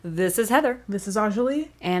This is Heather. This is Anjali.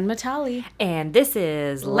 And Matali. And this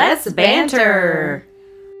is Let's Banter.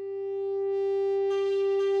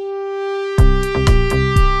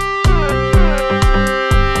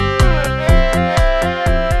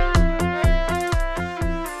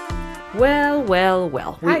 Well.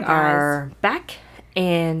 We are back,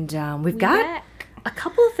 and we've got a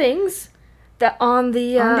couple of things that on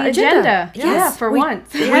the agenda. Yes, for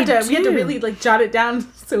once. We had to really jot it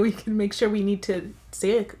down so we can make sure we need to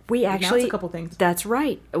say it. We actually a couple things. That's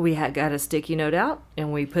right. We had got a sticky note out,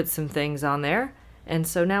 and we put some things on there, and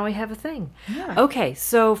so now we have a thing. Yeah. Okay,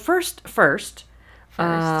 so first,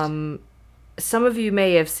 some of you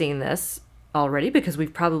may have seen this already because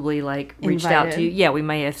we've probably reached out to you. Yeah, we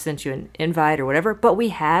may have sent you an invite or whatever, but we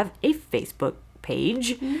have a Facebook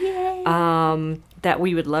page. Yay. That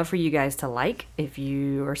we would love for you guys to like if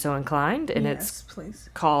you are so inclined, and it's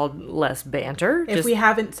called Let's Banter. If we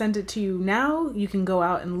haven't sent it to you now, you can go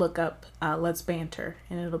out and look up Let's Banter,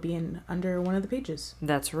 and it'll be under one of the pages.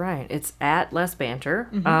 That's right. It's at Let's Banter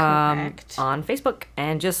Correct. On Facebook,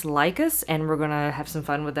 and just like us, and we're gonna have some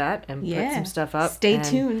fun with that and put some stuff up. Stay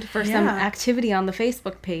tuned for some activity on the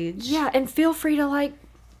Facebook page. Yeah, and feel free to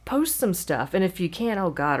post some stuff, and if you can,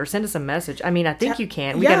 or send us a message. I mean, I think you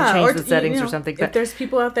can. We gotta change the settings or something. But if there's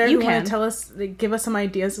people out there who want to tell us, give us some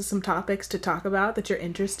ideas of some topics to talk about that you're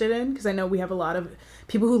interested in, because I know we have a lot of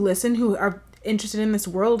people who listen who are interested in this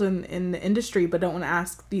world and in the industry, but don't want to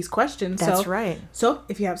ask these questions. That's right. So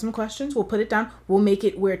if you have some questions, we'll put it down. We'll make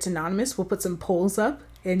it where it's anonymous. We'll put some polls up,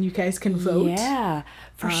 and you guys can vote. Yeah,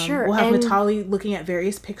 for sure. We'll have Matali looking at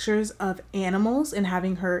various pictures of animals and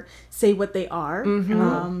having her say what they are.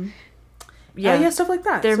 Mm-hmm. Stuff like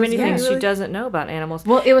that. There are many things she doesn't know about animals.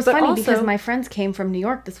 Well, it was funny because my friends came from New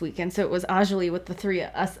York this weekend, so it was Anjali with the three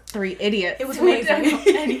idiots. It was amazing.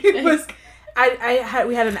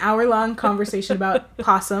 We had an hour-long conversation about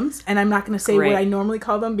possums, and I'm not going to say what I normally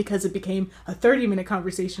call them because it became a 30-minute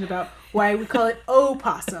conversation about why we call it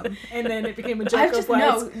opossum, and then it became a joke of why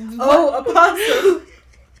it's opossum.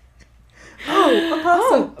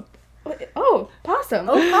 Opossum. Possum.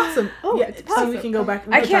 Possum. Yeah, it's possum. So we can go back.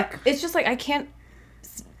 I can't. It's just I can't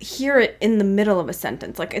hear it in the middle of a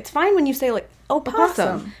sentence. It's fine when you say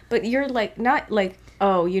possum, but you're not I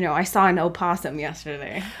saw an opossum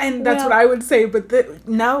yesterday. And that's what I would say. But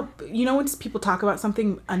now, when people talk about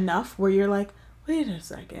something enough where you're like, wait a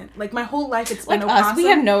second. My whole life it's been opossum. Us, we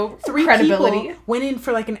have no credibility. 3 people went in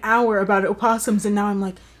for an hour about opossums, and now I'm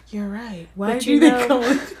like, you're right. Why do they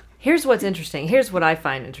go? Here's what's interesting. Here's what I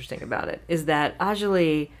find interesting about it is that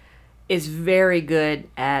Anjali is very good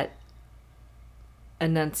at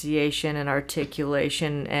enunciation and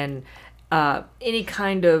articulation and any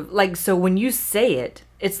kind of so when you say it,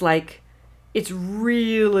 it's it's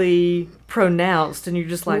really pronounced, and you're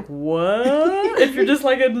just like, what? If you're just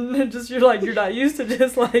you're not used to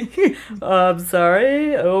just I'm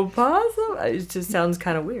sorry, opossum. It just sounds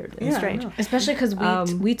kind of weird and strange. Especially because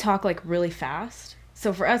we talk really fast.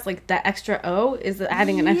 So for us, that extra O is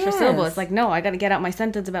adding an extra syllable. It's no, I got to get out my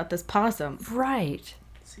sentence about this possum. Right.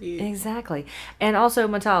 See. Exactly. And also,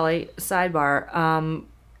 Matali, sidebar,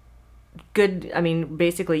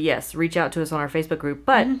 basically, yes, reach out to us on our Facebook group,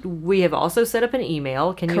 but we have also set up an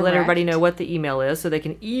email. Can you let everybody know what the email is so they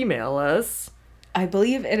can email us? I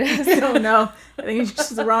believe it is. I don't know. I think it's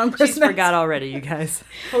just the wrong person. She's forgot already, you guys.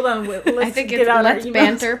 Hold on. I think it's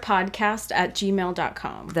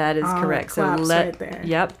letsbanterpodcast@gmail.com. That is correct. So right there.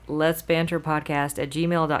 Yep,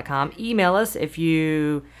 letsbanterpodcast@gmail.com. Email us if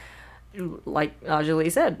you, like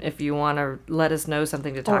Anjali said, if you want to let us know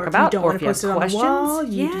something to talk about, or if you have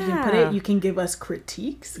questions. You can put it. You can give us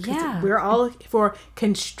critiques. Yeah, we're all for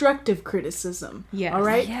constructive criticism. Yeah, all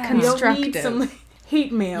right. Yeah. Constructive. You don't need some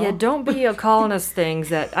hate mail. Yeah, don't be calling us things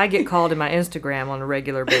that I get called in my Instagram on a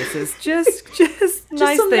regular basis. Just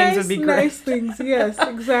nice things would be great. Nice things, yes,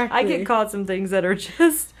 exactly. I get called some things that are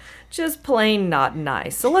just plain not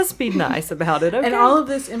nice. So let's be nice about it, okay? And all of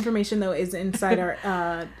this information, though, is inside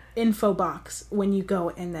our info box when you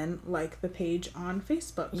go and then like the page on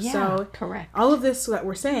Facebook. Yeah, so correct. All of this that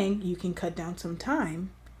we're saying, you can cut down some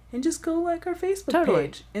time and just go like our Facebook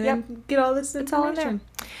page and then get all this information. It's all in there.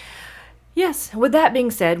 Yes. With that being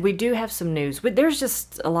said, we do have some news. There's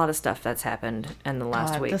just a lot of stuff that's happened in the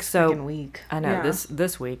last week. This week. I know,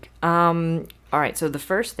 this week. All right, so the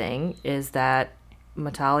first thing is that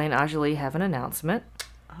Matali and Anjali have an announcement.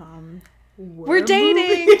 We're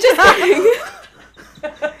dating! Just kidding.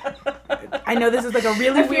 I know this is a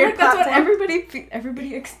really weird that's platform. what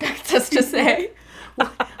everybody expects us to say.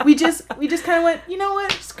 we just kind of went, you know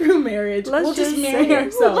what? Screw marriage. We'll just marry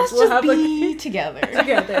ourselves. We'll just be together.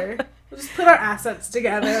 We'll just put our assets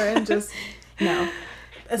together and just no.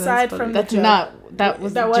 aside from that's the joke, not that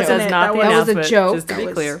was that a wasn't joke. it. That was a joke. Just to be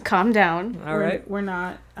clear. Calm down. All right. We're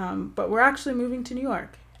not, but we're actually moving to New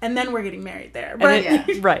York, and then we're getting married there.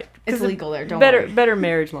 But Right. It's legal there. Don't worry. Better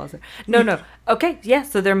marriage laws there. No. Okay. Yeah.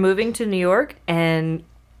 So they're moving to New York, and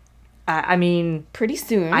I mean, pretty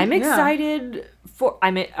soon. I'm excited for.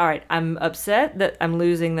 All right. I'm upset that I'm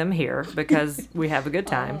losing them here because we have a good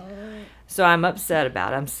time. So I'm upset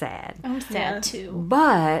about it. I'm sad. I'm sad too.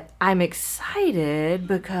 But I'm excited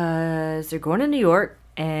because they're going to New York,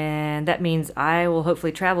 and that means I will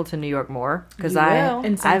hopefully travel to New York more because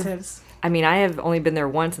incentives. I have only been there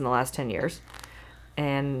once in the last 10 years,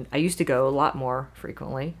 and I used to go a lot more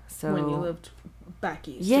frequently. So when you lived back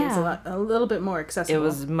east, yeah, it was a little bit more accessible. It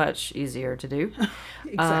was much easier to do.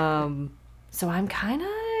 Exactly. So I'm kind of,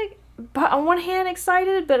 but on one hand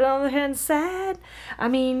excited, but on the other hand sad. I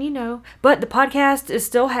mean, but the podcast is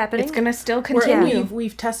still happening. It's gonna still continue.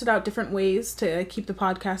 We've tested out different ways to keep the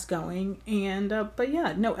podcast going, and but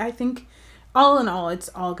yeah, no, I think all in all, it's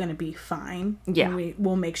all gonna be fine. Yeah, and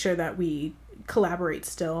we'll make sure that we collaborate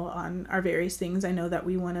still on our various things. I know that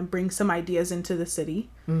we want to bring some ideas into the city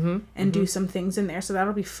and do some things in there, so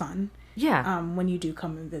that'll be fun. Yeah. When you do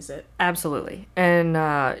come and visit. Absolutely, and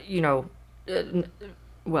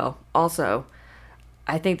well, also,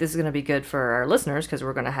 I think this is going to be good for our listeners because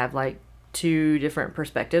we're going to have like two different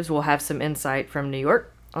perspectives. We'll have some insight from New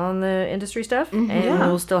York on the industry stuff, and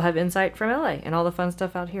we'll still have insight from LA and all the fun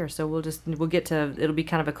stuff out here. So we'll get to, it'll be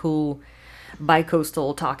kind of a cool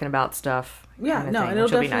bi-coastal talking about stuff. Yeah, kind of no, thing, it'll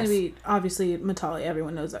which will definitely be be, obviously, Matali,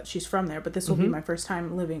 everyone knows that she's from there, but this will be my first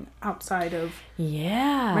time living outside of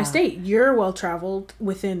my state. You're well-traveled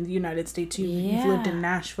within the United States. You've lived in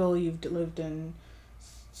Nashville, you've lived in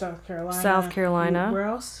South Carolina. Where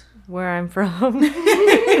else? Where I'm from.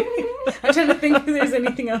 I'm trying to think if there's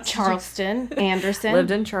anything else. Charleston, Anderson.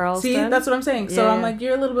 Lived in Charleston. See, that's what I'm saying. So I'm like,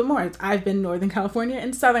 you're a little bit more. I've been Northern California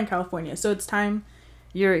and Southern California, so it's time.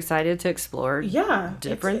 You're excited to explore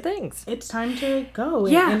different things. It's time to go.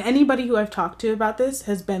 Yeah. And anybody who I've talked to about this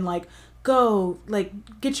has been like, go,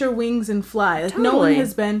 like, get your wings and fly. Like, Totally.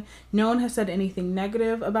 no one has said anything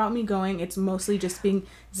negative about me going. It's mostly just being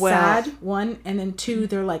sad, one, and then two,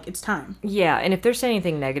 they're like, it's time. Yeah, and if they're saying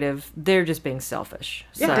anything negative, they're just being selfish.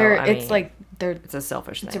 Yeah. So, it's a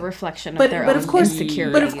selfish thing. It's a reflection of their own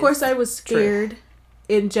insecurities. But of course I was scared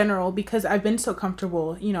in general because I've been so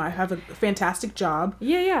comfortable. I have a fantastic job.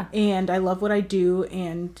 Yeah. And I love what I do,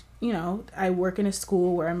 and I work in a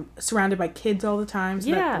school where I'm surrounded by kids all the time.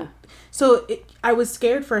 So I was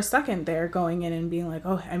scared for a second there going in and being like,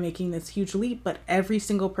 oh, I'm making this huge leap. But every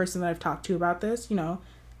single person that I've talked to about this,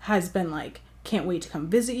 has been like, can't wait to come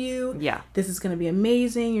visit you. Yeah. This is going to be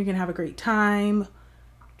amazing. You're going to have a great time.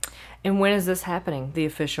 And when is this happening? The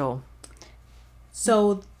official?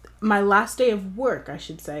 So my last day of work, I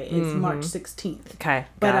should say, is March 16th. Okay.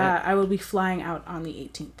 But I will be flying out on the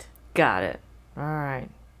 18th. Got it. All right.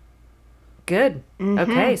 Good.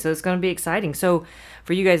 Okay, so it's going to be exciting. So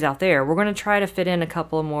for you guys out there, we're going to try to fit in a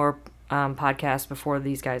couple more podcasts before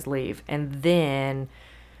these guys leave. And then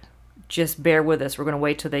just bear with us. We're going to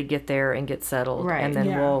wait till they get there and get settled. Right. And then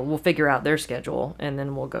we'll figure out their schedule, and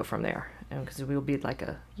then we'll go from there. Because we'll be like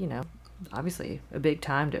obviously a big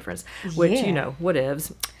time difference, which,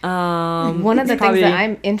 whatevs. One of the things that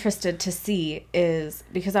I'm interested to see is,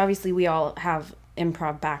 because obviously we all have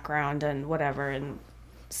improv background and whatever, and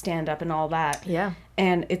stand up and all that. Yeah.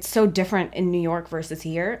 And it's so different in New York versus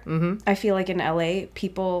here. Mm-hmm. I feel like in LA,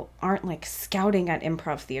 people aren't like scouting at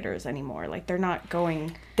improv theaters anymore. Like they're not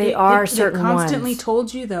going. They constantly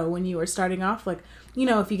told you though when you were starting off, like,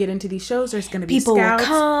 if you get into these shows, there's going to be people scouts. Will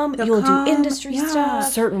come. You'll do industry stuff.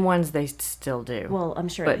 Certain ones they still do. Well, I'm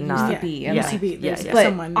sure but it not, used to be. Used to be. But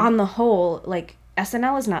someone. On the whole, like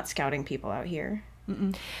SNL is not scouting people out here.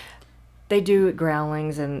 Mm-mm. They do at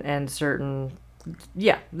Growlings and certain.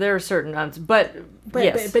 Yeah, there are certain ones, but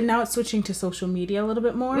yes. But now it's switching to social media a little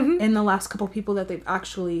bit more. And the last couple people that they've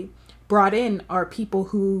actually brought in are people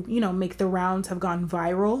who make the rounds, have gone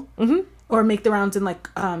viral, or make the rounds in like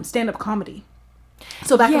stand-up comedy.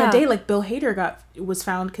 So back in the day, like Bill Hader was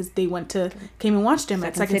found because they came and watched him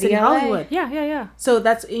at Second City Hollywood. Yeah. So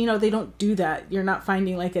that's they don't do that. You're not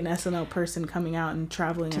finding like an SNL person coming out and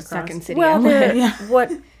traveling across Second City.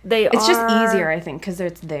 What they it's just easier, I think, because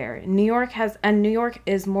it's there. New York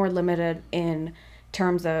is more limited in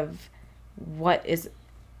terms of what is.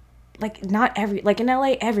 Like not in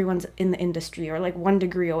LA, everyone's in the industry or like 1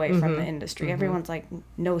 degree away from the industry. Everyone's like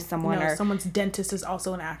knows someone or someone's dentist is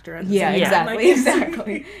also an actor.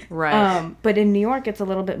 Exactly. Right. But in New York, it's a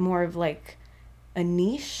little bit more of like a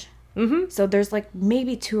niche. Mm-hmm. So there's like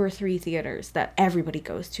maybe 2 or 3 theaters that everybody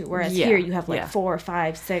goes to, whereas here you have like 4,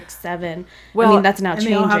 5, 6, 7. Well, I mean, that's now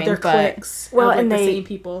changing. They all have their cliques. Well, and the same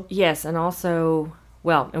people. Yes, and also,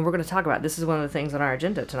 and we're going to talk about this is one of the things on our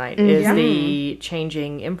agenda tonight is the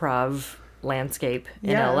changing improv landscape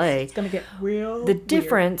in LA. It's going to get real. The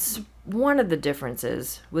difference. One of the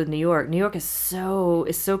differences with New York is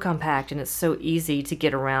so compact and it's so easy to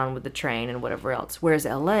get around with the train and whatever else. Whereas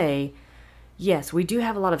LA, yes, we do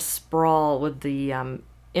have a lot of sprawl with the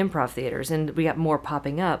improv theaters, and we got more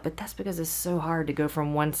popping up, but that's because it's so hard to go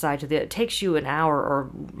from one side to the other. It takes you an hour or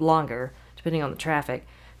longer, depending on the traffic,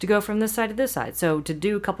 to go from this side to this side. So to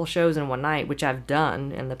do a couple shows in one night, which I've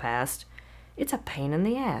done in the past, it's a pain in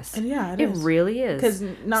the ass. And it is. It really is. Because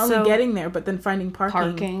not only getting there, but then finding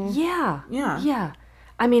parking. Yeah.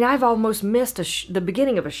 I mean, I've almost missed the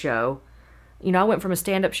beginning of a show. You know, I went from a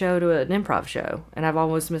stand-up show to an improv show, and I've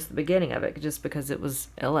almost missed the beginning of it just because it was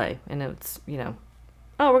LA, and it's, oh,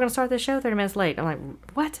 we're going to start this show 30 minutes late. I'm like,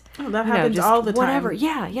 what? Oh, that happens all the time. Whatever.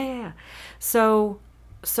 Yeah. So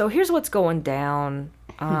here's what's going down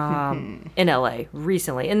in LA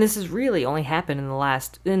recently, and this has really only happened in the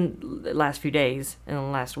last few days, in the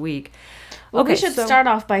last week. Well, we should start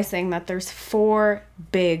off by saying that there's 4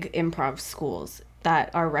 big improv schools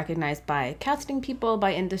that are recognized by casting people,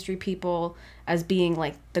 by industry people, as being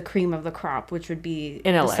like the cream of the crop, which would be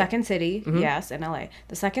in LA. The Second City, yes, in LA.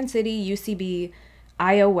 The Second City, UCB,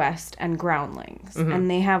 IO West, and Groundlings. Mm-hmm.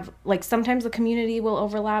 And they have, like, sometimes the community will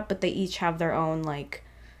overlap, but they each have their own, like,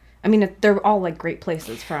 I mean, they're all, like, great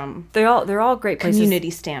places from... They're all great places.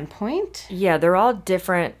 Community standpoint. Yeah, they're all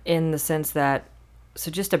different in the sense that...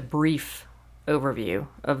 So just a brief overview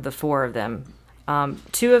of the 4 of them.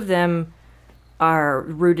 2 of them are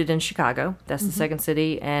rooted in Chicago. That's the Second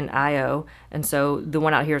City and IO. And so the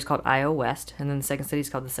one out here is called IO West, and then the Second City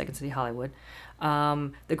is called the Second City Hollywood.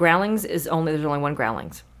 The Groundlings there's only one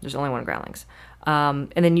Groundlings. There's only one Groundlings.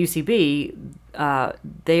 And then UCB,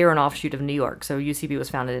 they are an offshoot of New York. So UCB was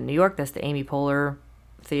founded in New York. That's the Amy Poehler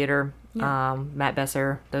Theater, Matt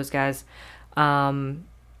Besser, those guys. And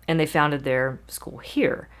they founded their school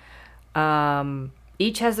here.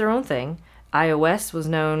 Each has their own thing. iOS was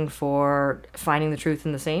known for finding the truth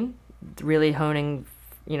in the scene, really honing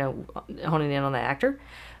in on the actor.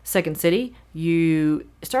 Second City, you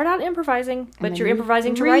start out improvising, but you're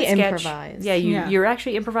improvising to write sketch. Yeah, you're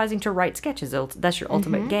actually improvising to write sketches. That's your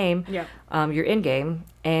ultimate game. Yeah. Your end game.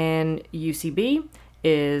 And UCB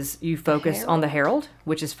is you focus on the Herald,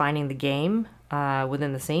 which is finding the game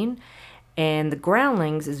within the scene. And the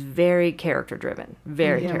Groundlings is very character driven.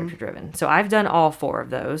 Character driven. So I've done all 4 of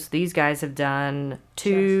those. These guys have done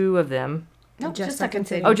 2 of them. No, just Second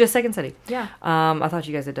City. Oh, just Second City. Yeah. I thought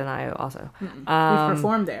you guys had done IO also. We've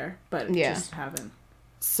performed there, but just haven't.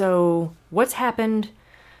 So what's happened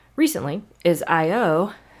recently is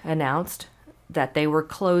IO announced that they were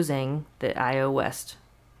closing the IO West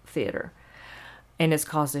Theater. And it's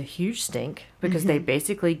caused a huge stink because they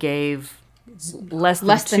basically gave less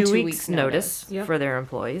than 2 weeks notice for their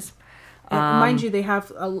employees. Mind you, they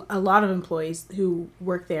have a lot of employees who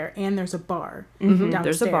work there, and there's a bar downstairs.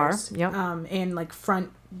 There's a bar, yep. And like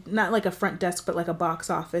not like a front desk, but like a box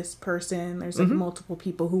office person. There's like multiple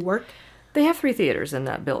people who work. They have 3 theaters in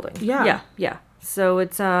that building. Yeah. So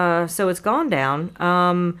it's gone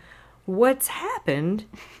down. What's happened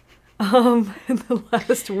in the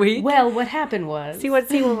last week? Well, what happened was see what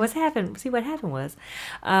happened was.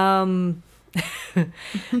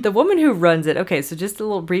 The woman who runs it. Okay, so just a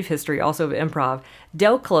little brief history also of improv.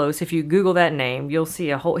 Del Close, if you Google that name, you'll see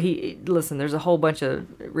there's a whole bunch of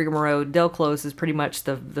rigmarole. Del Close is pretty much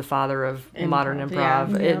the father of modern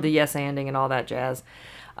improv, the yes-anding and all that jazz.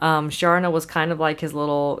 Sharna was kind of like his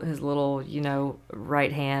little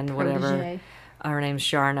right hand, whatever. Protégé. Her name's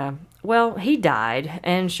Sharna. Well, he died,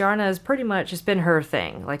 and Sharna has pretty much, it's been her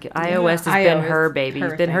thing. Like, iOS has been her baby.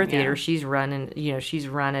 It's been her theater. Yeah. She's running, she's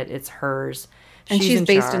run it. It's hers. And she's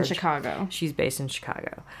based in Chicago. She's based in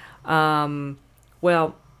Chicago.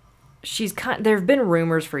 Well, there have been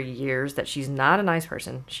rumors for years that she's not a nice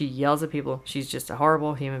person. She yells at people. She's just a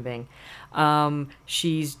horrible human being.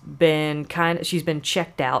 She's been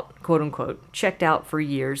checked out, quote unquote, checked out for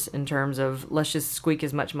years in terms of let's just squeak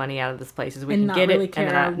as much money out of this place as we can get really it,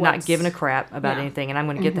 and I'm not giving a crap about anything, and I'm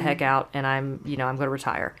going to get the heck out, and I'm going to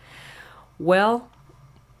retire. Well,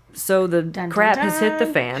 so the crap has hit the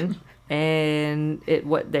fan. And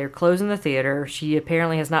they're closing the theater. She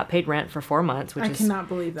apparently has not paid rent for 4 months, which I cannot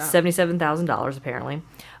believe that. $77,000 apparently.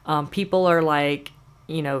 People are like,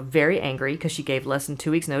 very angry because she gave less than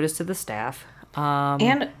 2 weeks notice to the staff.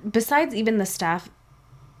 And besides even the staff,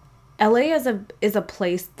 LA is a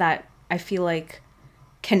place that I feel like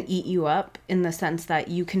can eat you up in the sense that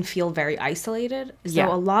you can feel very isolated. So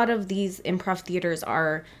Yeah. a lot of these improv theaters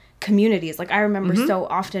are communities. Like I remember so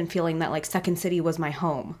often feeling that like Second City was my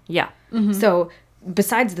home. Yeah. So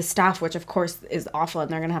besides the staff, which of course is awful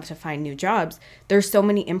and they're going to have to find new jobs, there's so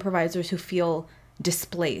many improvisers who feel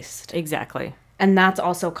displaced. Exactly. And that's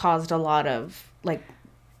also caused a lot of like,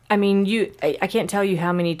 I mean, I can't tell you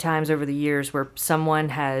how many times over the years where someone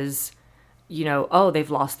has, you know, oh,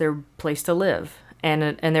 they've lost their place to live.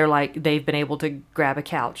 And they're like, they've been able to grab a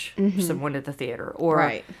couch for someone at the theater. Or,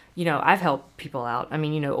 Right. you know, I've helped people out. I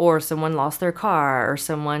mean, you know, or someone lost their car, or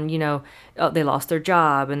someone, you know, they lost their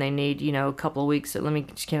job and they need, you know, a couple of weeks. Spend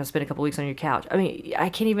a couple of weeks on your couch. I mean, I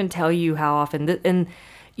can't even tell you how often. And,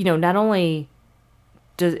 you know, not only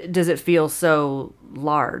does it feel so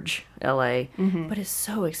large, LA, but it's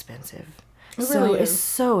so expensive. It's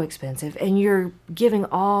so expensive, and you're giving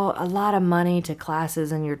a lot of money to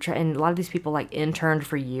classes, and and a lot of these people like interned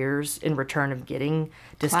for years in return of getting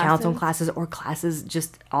discounts on classes, or classes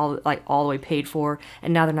just all the way paid for,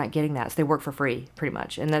 and now they're not getting that, so they work for free pretty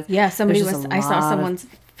much. And that's I saw someone's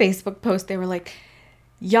Facebook post. They were like,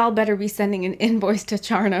 y'all better be sending an invoice to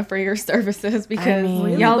Charna for your services because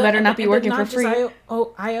y'all better not be working for free.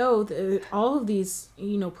 All of these,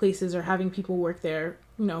 you know, places are having people work there,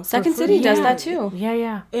 you know. Second City does that too.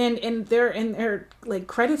 Yeah. And their like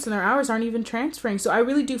credits and their hours aren't even transferring. So I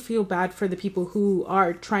really do feel bad for the people who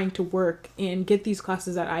are trying to work and get these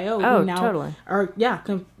classes at IO. Oh, who now totally.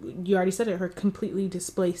 You already said it. Are completely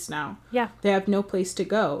displaced now. Yeah. They have no place to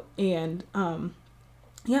go, and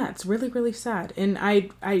yeah, it's really, really sad. And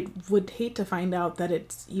I would hate to find out that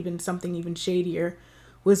it's even something even shadier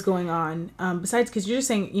was going on. Besides, because you're just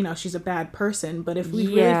saying, you know, she's a bad person. But if we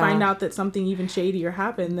really find out that something even shadier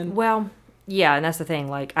happened, then... Well, yeah, and that's the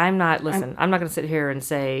thing. Like, I'm not going to sit here and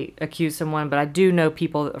say accuse someone, but I do know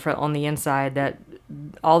people on the inside that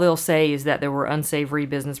all they'll say is that there were unsavory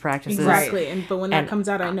business practices. Exactly. But when that comes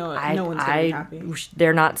out, I know no one's going to be happy.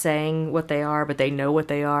 They're not saying what they are, but they know what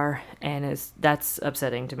they are, and that's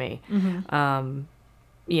upsetting to me.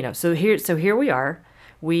 You know, so here we are.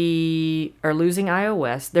 We are losing IO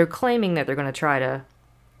West. They're claiming that they're going to try to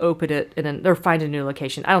open it, and they're finding a new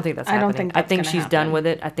location. I don't think that's happening. I think she's done with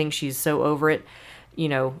it. I think she's so over it. You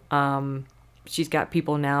know, she's got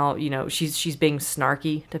people now, you know, she's being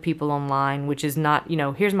snarky to people online, which is not, you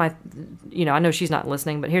know, here's my, you know, I know she's not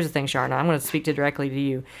listening, but here's the thing, Charna, I'm going to speak directly to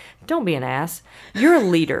you. Don't be an ass. You're a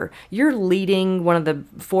leader. You're leading one of the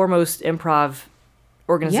foremost improv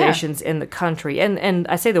organizations in the country. And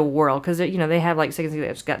I say the world, because, you know, they have like,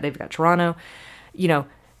 they've got Toronto, you know,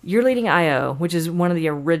 you're leading IO, which is one of the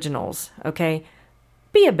originals. Okay.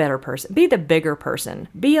 Be a better person. Be the bigger person.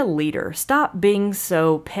 Be a leader. Stop being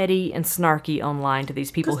so petty and snarky online to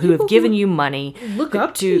these people who have given you money. Look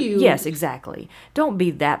up to you. Yes, exactly. Don't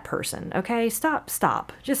be that person, okay? Stop.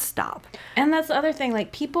 Just stop. And that's the other thing.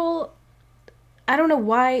 Like, people... I don't know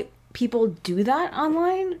why people do that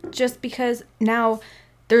online. Just because now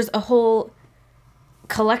there's a whole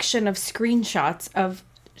collection of screenshots of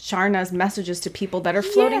Charna's messages to people that are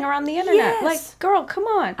floating around the internet. Yes. Like, girl, come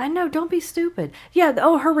on. I know, don't be stupid. Yeah,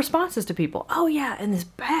 her responses to people. Oh, yeah, and it's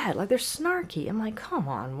bad. Like, they're snarky. I'm like, come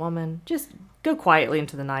on, woman. Just go quietly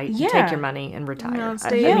into the night, and take your money, and retire. No,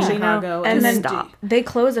 stay in Chicago. And then stop. They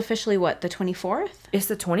close officially, what, the 24th? It's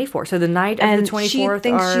the 24th. So the night of the 24th she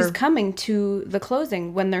thinks she's coming to the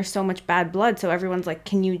closing when there's so much bad blood. So everyone's like,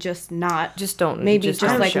 can you just not... Just don't... Maybe just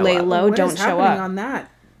like lay low, don't show up. On that?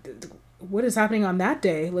 What is happening on that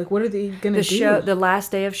day? Like, what are they going to do? The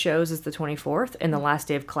last day of shows is the 24th, and the last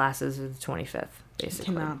day of classes is the 25th,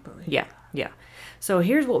 basically. Cannot believe. Yeah. So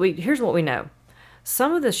here's what we know.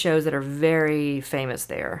 Some of the shows that are very famous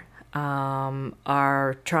there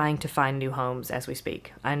are trying to find new homes as we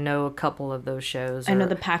speak. I know a couple of those shows. I know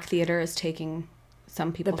the Pack Theater is taking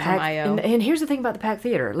some people from IO. And here's the thing about the Pack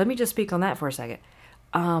Theater. Let me just speak on that for a second.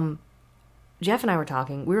 Jeff and I were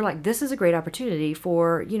talking. We were like, this is a great opportunity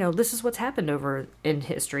for, you know, this is what's happened over in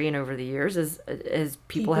history and over the years as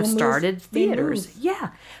people have started theaters.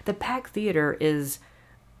 Yeah. The Pack Theater is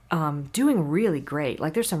doing really great.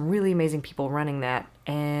 Like, there's some really amazing people running that.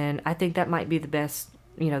 And I think that might be the best,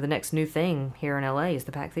 you know, the next new thing here in LA is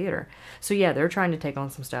the Pack Theater. So, yeah, they're trying to take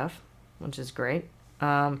on some stuff, which is great.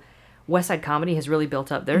 West Side Comedy has really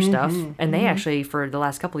built up their stuff. And they actually, for the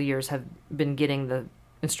last couple of years, have been getting the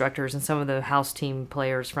instructors and some of the house team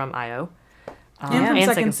players from IO. and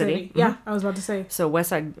Second City. Yeah, I was about to say. So West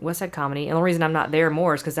Side Comedy, and the reason I'm not there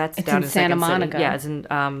more is because it's down in Santa Monica. City. Yeah, it's in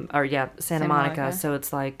Santa Monica. So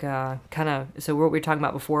it's like kind of what we were talking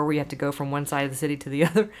about before, where you have to go from one side of the city to the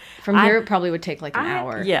other. From here, it probably would take like an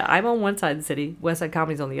hour. Yeah, I'm on one side of the city. West Side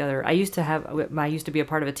Comedy's on the other. I used to be a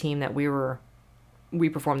part of a team that we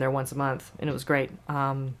performed there once a month, and it was great.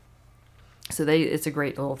 So it's a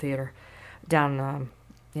great little theater down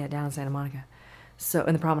in Santa Monica. So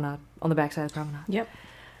in the Promenade, on the backside of the Promenade. Yep.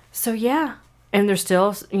 So yeah, and there's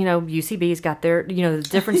still, UCB's got their, the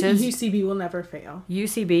difference is UCB will never fail.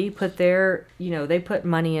 UCB put they put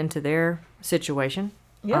money into their situation.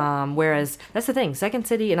 Yep. Whereas that's the thing, Second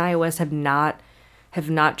City and iOS have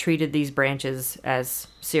not treated these branches as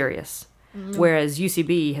serious. Mm-hmm. Whereas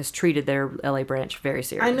UCB has treated their LA branch very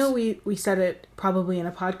serious. I know we said it probably in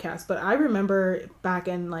a podcast, but I remember back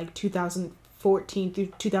in like 2014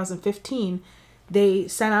 through 2015, they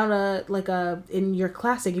sent out in your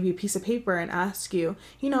class, they give you a piece of paper and ask you,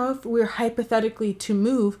 if we're hypothetically to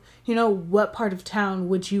move, what part of town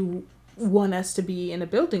would you want us to be in a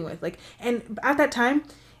building with? And at that time,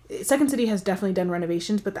 Second City has definitely done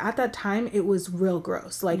renovations, but at that time it was real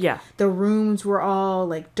gross. The rooms were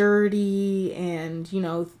all dirty, and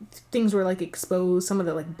things were exposed. Some of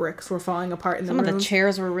the bricks were falling apart in the rooms. Some of the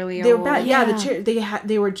chairs were really old. They were bad. Yeah,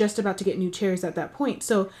 they were just about to get new chairs at that point.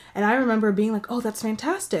 So, and I remember being like, "Oh, that's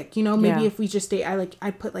fantastic." Maybe if we just stay,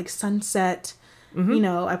 I put Sunset.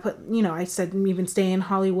 Mm-hmm. I put I said even stay in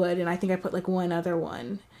Hollywood, and I think I put one other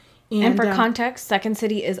one. And for context, Second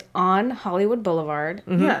City is on Hollywood Boulevard.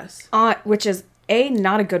 Mm-hmm. Yes. Which is,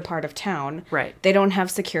 not a good part of town. Right. They don't have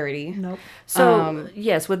security. Nope. So,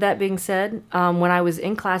 yes, with that being said, when I was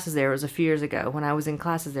in classes there, it was a few years ago. When I was in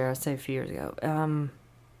classes there, I'd say a few years ago.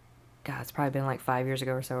 It's probably been 5 years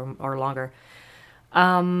ago or so, or longer.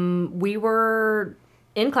 We were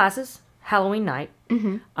in classes, Halloween night.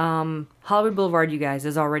 Mm-hmm. Hollywood Boulevard, you guys,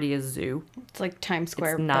 is already a zoo. It's like Times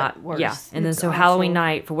Square, it's not, but worse. Yeah, and then awful. Halloween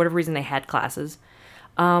night, for whatever reason, they had classes.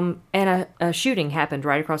 And a shooting happened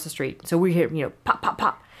right across the street. So we hear, pop, pop,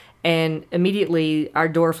 pop. And immediately our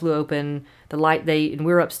door flew open. And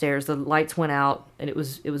we were upstairs. The lights went out, and it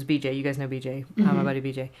was BJ. You guys know BJ. Mm-hmm. My buddy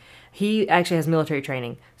BJ. He actually has military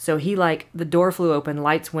training. So he the door flew open,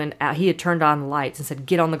 lights went out. He had turned on the lights and said,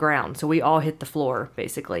 "Get on the ground." So we all hit the floor,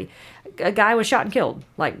 basically. A guy was shot and killed.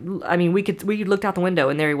 We looked out the window,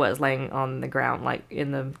 and there he was laying on the ground,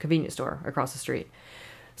 in the convenience store across the street.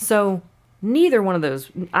 So neither one of those,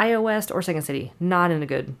 iOS or Second City, not in a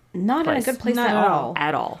good place not at all.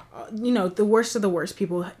 At all. The worst of the worst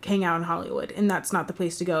people hang out in Hollywood, and that's not the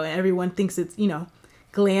place to go. And everyone thinks it's,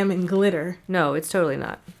 glam and glitter. No, it's totally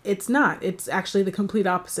not. It's not. It's actually the complete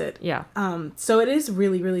opposite. Yeah. So it is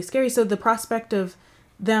really, really scary. So the prospect of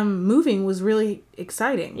them moving was really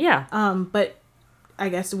exciting. Yeah. But I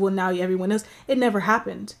guess, now everyone knows it never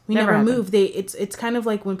happened. We never happened. moved. It's kind of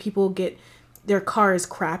like when people get their car is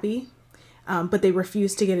crappy, but they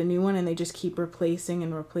refuse to get a new one, and they just keep replacing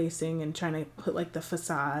and trying to put the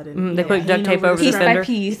facade and they put duct tape over the fender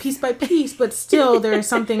piece by piece, but still there's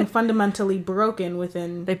something fundamentally broken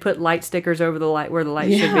within. They put light stickers over the light where the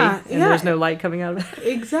light should be, and there's no light coming out of it.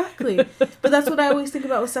 Exactly. But that's what I always think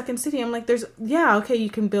about with Second City. I'm like, you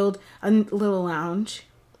can build a little lounge.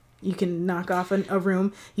 You can knock off a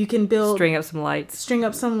room. You can string up some lights.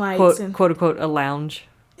 Quote unquote, a lounge.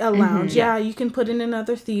 A lounge, yeah. You can put in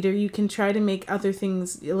another theater. You can try to make other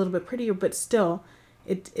things a little bit prettier, but still,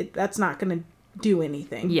 that's not going to do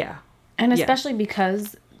anything. Yeah, and especially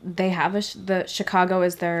because they have the Chicago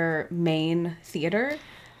is their main theater.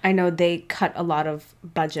 I know they cut a lot of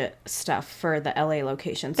budget stuff for the LA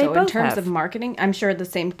location. So in terms of marketing, I'm sure the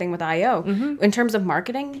same thing with IO. Mm-hmm. In terms of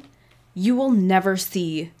marketing, you will never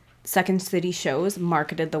see Second City shows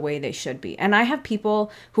marketed the way they should be. And I have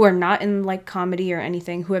people who are not in comedy or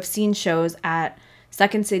anything who have seen shows at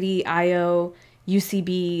Second City, IO,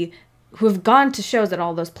 UCB, who have gone to shows at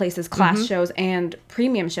all those places, class shows and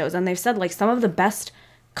premium shows. And they've said some of the best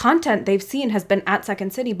content they've seen has been at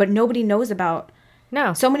Second City, but nobody knows about.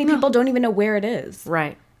 No. So many people don't even know where it is.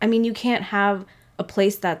 Right. I mean, you can't have a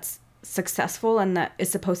place that's successful and that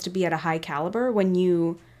is supposed to be at a high caliber when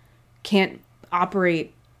you can't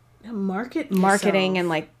operate marketing and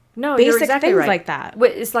basic things right. like that.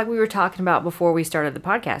 It's like we were talking about before we started the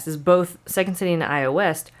podcast, is both Second City and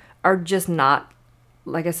iOS are just not,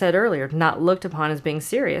 like I said earlier, not looked upon as being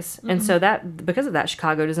serious. Mm-hmm. And so because of that,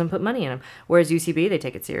 Chicago doesn't put money in them. Whereas UCB, they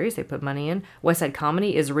take it serious. They put money in. West Side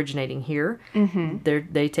Comedy is originating here. Mm-hmm.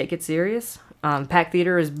 They take it serious. Pack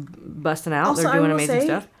Theater is busting out. Also, they're doing amazing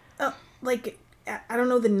stuff. I don't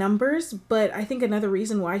know the numbers, but I think another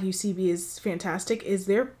reason why UCB is fantastic is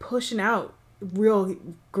they're pushing out real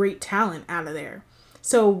great talent out of there.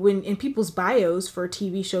 So when in people's bios for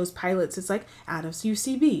TV shows pilots, it's like out of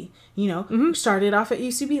UCB, you know, started off at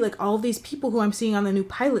UCB, like all of these people who I'm seeing on the new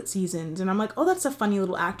pilot seasons. And I'm like, oh, that's a funny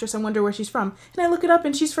little actress. I wonder where she's from. And I look it up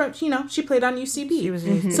and she's from, you know, she played on UCB. She was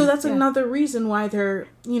UCB. So that's another reason why they're,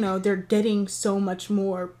 you know, they're getting so much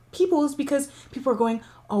more people, is because people are going,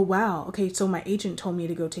 oh, wow. Okay, so my agent told me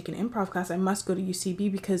to go take an improv class. I must go to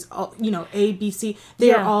UCB because, all, you know, A, B, C,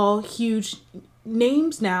 they're all huge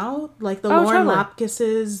names now, like the Lauren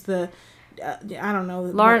Lapkuses, the I don't know.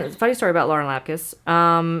 Lauren, funny story about Lauren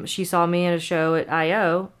Lapkus. She saw me in a show at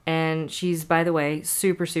I.O. and she's, by the way,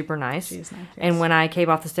 super, super nice. She is nice. Yes. And when I came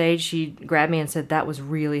off the stage, she grabbed me and said, that was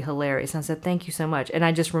really hilarious. And I said, thank you so much. And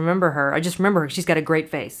I just remember her. She's got a great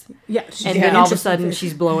face. Yeah. And then all of a sudden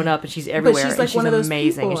she's blowing up and she's everywhere. But she's like one of those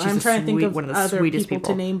amazing. People. And she's I'm trying to think of one of the other sweetest people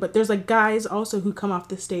to name, but there's like guys also who come off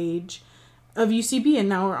the stage of UCB and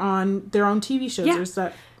now are on their own TV shows. Yeah. There's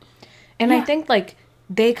that. And I think like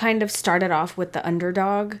they kind of started off with the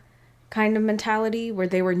underdog kind of mentality where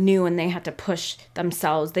they were new and they had to push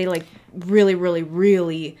themselves. They like really, really,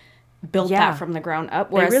 really built that from the ground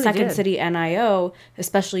up. Whereas really Second City and I.O.,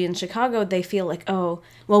 especially in Chicago, they feel like, oh,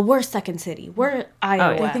 well, we're Second City. We're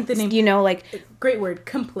I.O. I think the name, you know, like, great word,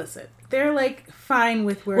 complicit. They're like fine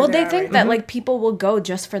with where. Well, they think that like people will go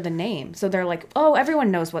just for the name, so they're like, oh,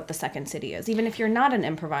 everyone knows what the Second City is, even if you're not an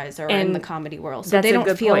improviser or in the comedy world. So they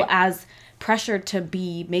don't feel as pressured to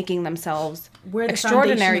be making themselves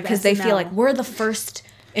extraordinary because they feel like we're the first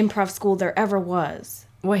improv school there ever was.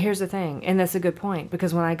 Well, here's the thing, and that's a good point,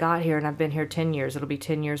 because when I got here, and I've been here 10 years, it'll be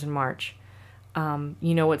 10 years in March,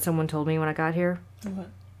 you know what someone told me when I got here? What?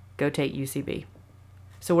 Go take UCB.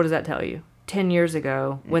 So what does that tell you? 10 years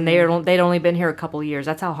ago, when they'd only been here a couple of years,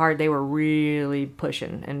 that's how hard they were really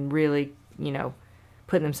pushing and really, you know,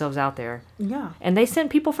 putting themselves out there. Yeah. And they sent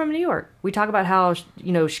people from New York. We talk about how,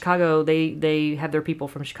 you know, Chicago, they have their people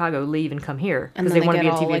from Chicago leave and come here because they want to be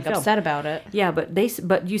in TV and film. Upset about it. Yeah, but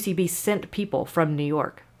UCB sent people from New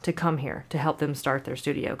York to come here to help them start their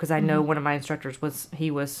studio, because I know one of my instructors was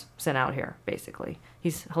sent out here, basically.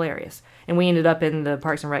 He's hilarious. And we ended up in the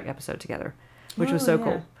Parks and Rec episode together, which was so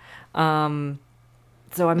cool.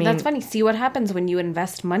 So I mean, that's funny. See what happens when you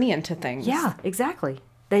invest money into things. Yeah, exactly.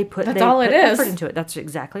 They put effort into it. That's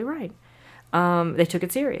exactly right. They took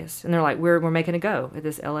it serious, and they're like, we're making a go at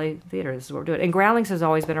this LA theater. This is what we're doing. And Growlings has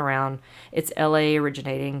always been around. It's LA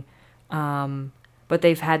originating, but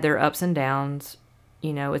they've had their ups and downs.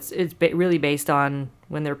 You know, it's really based on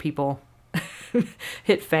when their people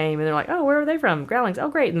hit fame, and they're like, oh, where are they from? Growlings. Oh,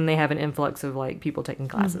 great. And they have an influx of like people taking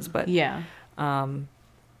classes, but yeah.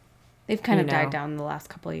 They've kind of died down in the last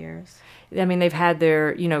couple of years. I mean, they've had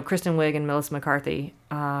their, you know, Kristen Wiig and Melissa McCarthy,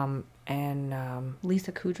 and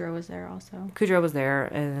Lisa Kudrow was there also. Kudrow was there,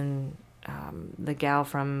 and the gal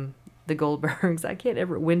from the Goldbergs, I can't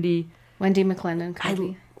ever, Wendy McClendon.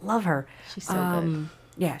 I love her. She's so good.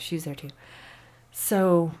 Yeah, she's there too.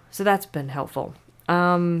 So that's been helpful.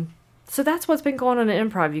 So that's what's been going on in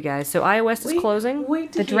improv, you guys. So iOS is closing.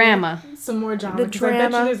 Wait the drama. Some more drama. I bet you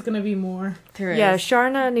there's going to be more. There is. Yeah,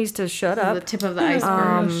 Sharna needs to shut up. The tip of the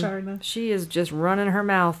iceberg. Sharna. She is just running her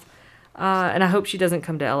mouth. And I hope she doesn't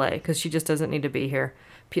come to LA, because she just doesn't need to be here.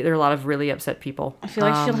 There are a lot of really upset people. I feel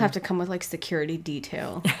like she'll have to come with like security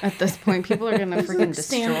detail at this point. People are going to freaking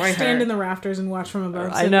destroy her. Stand in the rafters and watch from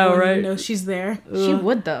above. I know, right? You know she's there. She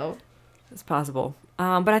would, though. It's possible.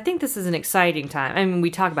 But I think this is an exciting time. I mean, we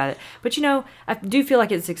talk about it. But, you know, I do feel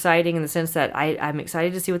like it's exciting in the sense that I'm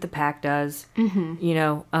excited to see what the PAC does. Mm-hmm. You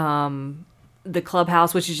know, the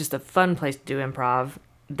Clubhouse, which is just a fun place to do improv,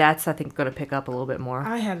 that's, I think, going to pick up a little bit more.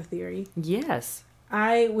 I had a theory. Yes.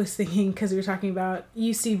 I was thinking, because we were talking about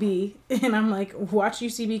UCB, and I'm like, watch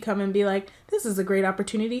UCB come and be like, this is a great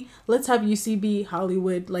opportunity. Let's have UCB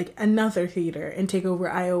Hollywood, like, another theater and take over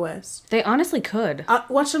iOS. They honestly could.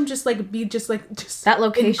 Watch them just that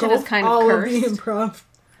location is kind of all cursed. Of the improv.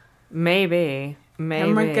 Maybe.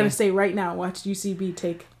 I'm going to say right now, watch UCB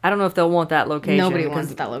take. I don't know if they'll want that location. Nobody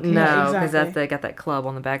wants that location. No, because they got that club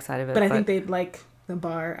on the backside of it. But I think they'd like the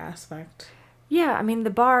bar aspect. Yeah, I mean, the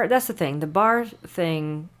bar, that's the thing. The bar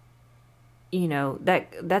thing, you know,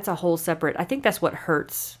 that's a whole separate, I think that's what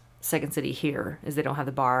hurts Second City here, is they don't have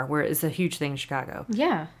the bar, where it's a huge thing in Chicago.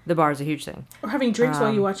 Yeah. The bar is a huge thing. Or having drinks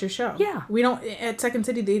while you watch your show. Yeah. We don't, at Second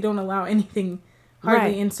City, they don't allow anything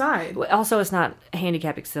hardly inside. Also, it's not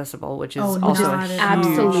handicap accessible, which is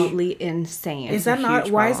absolutely insane. Is that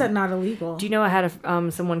not? Why is that not illegal? Do you know I had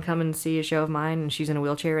someone come and see a show of mine, and she's in a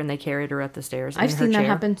wheelchair, and they carried her up the stairs. I've seen that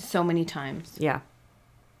happen so many times. Yeah,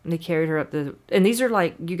 And they carried her up and these are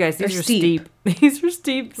like, you guys, these are steep. These are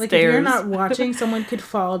steep like stairs. If you're not watching, someone could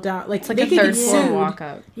fall down. Like, it's like a third floor walk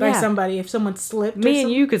up by somebody if someone slipped. Me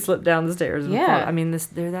and you could slip down the stairs. And fall. I mean,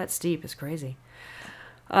 they're that steep. It's crazy.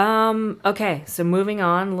 Okay, so moving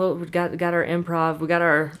on. We got our improv. We got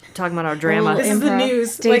talking about our drama. This is the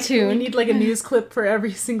news. Stay tuned. We need like a news clip for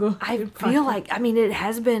every single. I feel like, I mean,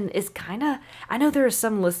 it's kind of. I know there are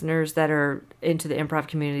some listeners that are into the improv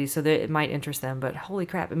community, so that it might interest them. But holy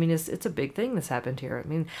crap! I mean, it's a big thing that's happened here.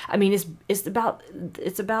 I mean, it's about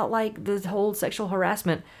like the whole sexual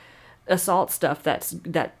harassment, assault stuff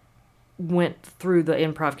that went through the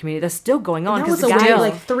improv community. That's still going on because the guy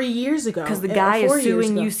like 3 years ago. Because the guy is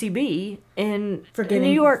suing UCB in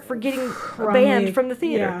New York for getting banned from the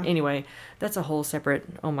theater. Yeah. Anyway, that's a whole separate.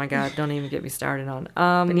 Oh my God! Don't even get me started on.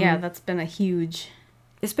 But yeah, that's been a huge.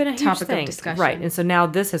 It's been a huge topic of discussion, right? And so now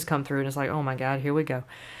this has come through, and it's like, oh my God, here we go.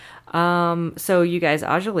 So you guys,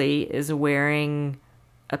 Anjali is wearing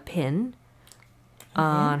a pin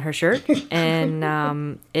on her shirt,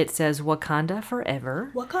 and it says Wakanda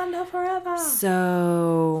Forever. Wakanda Forever.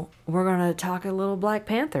 So we're gonna talk a little Black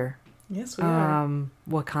Panther. Yes, we are.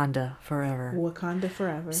 Wakanda Forever. Wakanda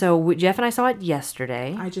Forever. So Jeff and I saw it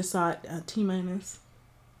yesterday. I just saw it T-minus.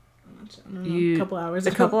 A couple hours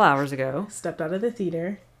ago. Stepped out of the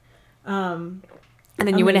theater. And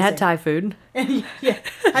then you went and had Thai food. And I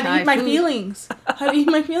had to eat my feelings.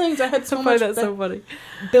 I had so much that's so funny.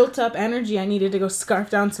 Built up energy. I needed to go scarf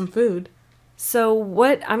down some food. So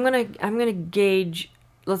what I'm gonna gauge.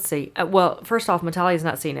 Let's see. Well, first off, Natalia's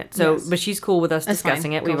not seen it. So, but she's cool with us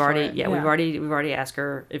discussing it. We've already asked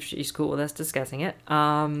her if she's cool with us discussing it.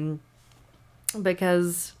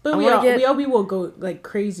 Because we will go like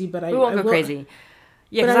crazy, but we won't go crazy.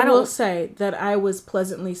 Yeah, but I will say that I was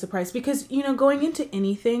pleasantly surprised because, going into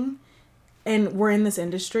anything, and we're in this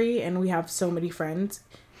industry and we have so many friends,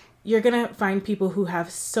 you're going to find people who have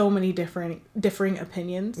so many differing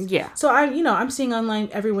opinions. Yeah. So I'm seeing online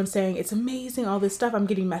everyone saying it's amazing, all this stuff. I'm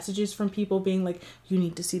getting messages from people being like, you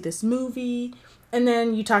need to see this movie. And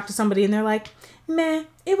then you talk to somebody and they're like, meh,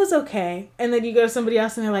 it was okay. And then you go to somebody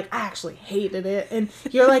else and they're like, I actually hated it. And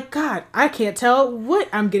you're like, God, I can't tell what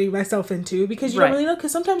I'm getting myself into because you don't really know.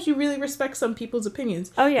 Because sometimes you really respect some people's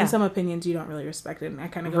opinions. Oh, yeah. And some opinions you don't really respect it. And I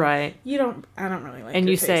kind of go, I don't really like it. And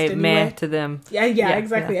you say meh to them. Yeah,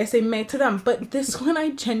 exactly. Yeah. I say meh to them. But this one I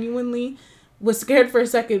genuinely was scared for a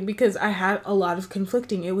second because I had a lot of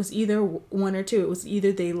conflicting. It was either one or two. It was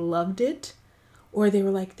either they loved it or they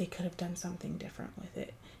were like, they could have done something different with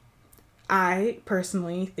it. I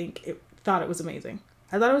personally thought it was amazing.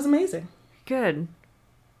 I thought it was amazing. Good.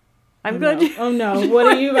 I'm glad. Oh no! What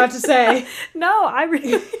are you about to say? No, I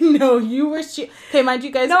really. No, you were. Okay, mind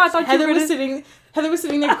you guys. No, I thought Heather was sitting. Heather was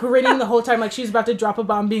sitting there grinning the whole time like she was about to drop a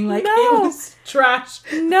bomb, being like, it was trash.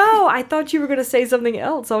 No, I thought you were going to say something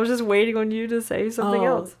else. I was just waiting on you to say something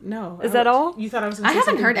else. No. Is that all? You thought I was going to say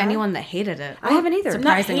something I haven't heard anyone that hated it. I haven't either.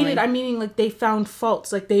 Not hated, I mean like they found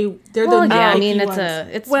faults. Like they're the I mean,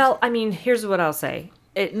 ones. Well, I mean, here's what I'll say.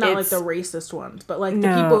 Not like the racist ones, but like the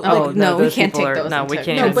people. No, we can't take those. No, we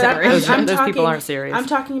can't. No, but those people aren't serious. I'm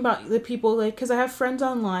talking about the people because I have friends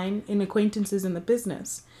online and acquaintances in the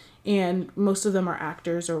business. And most of them are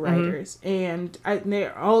actors or writers, and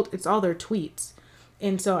it's all their tweets,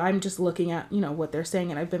 and so I'm just looking at what they're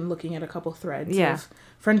saying, and I've been looking at a couple threads of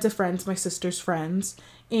friends, my sister's friends,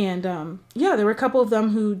 and there were a couple of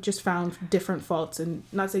them who just found different faults, and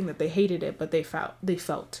not saying that they hated it, but they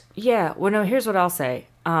felt. Yeah, well, no, here's what I'll say.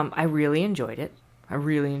 I really enjoyed it. I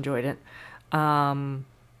really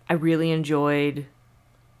enjoyed,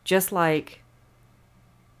 just like.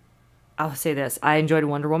 I'll say this: I enjoyed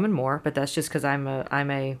Wonder Woman more, but that's just because I'm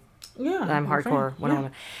hardcore Wonder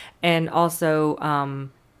Woman, and also,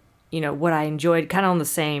 what I enjoyed kind of on the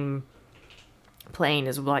same plane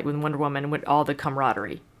is like with Wonder Woman with all the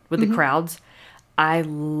camaraderie with the crowds. I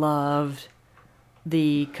loved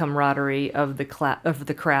the camaraderie of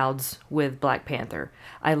the crowds with Black Panther.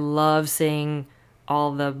 I love seeing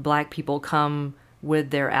all the Black people come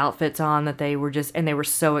with their outfits on that they were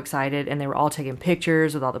so excited and they were all taking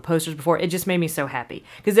pictures with all the posters before. It just made me so happy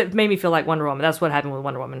because it made me feel like Wonder Woman. That's what happened with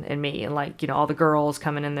Wonder Woman and me, and like all the girls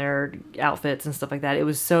coming in their outfits and stuff like that. It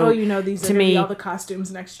was so. These are gonna be all the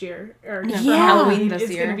costumes next year or for Halloween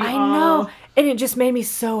this year. I know, and it just made me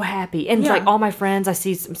so happy. And it's like all my friends. I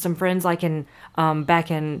see some friends like in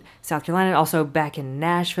back in South Carolina, also back in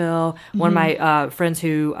Nashville. One of my friends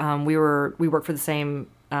who we worked for the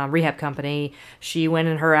same. Rehab company. She went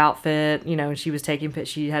in her outfit, and she was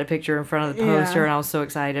she had a picture in front of the poster, and I was so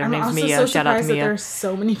excited. Her name's Mia. So shout out to Mia. There's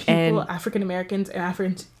so many people, African Americans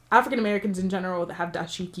and African Americans in general, that have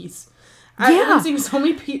dashikis. I've been seeing so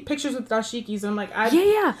many pictures with dashikis, and I'm like, I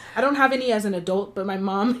don't have any as an adult, but my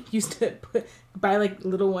mom used to buy like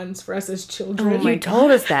little ones for us as children. You told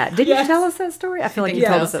us that. Did you tell us that story? I feel like you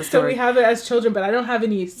told us that story. So we have it as children, but I don't have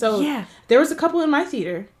any. So there was a couple in my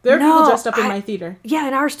theater. There are people dressed up in my theater. Yeah,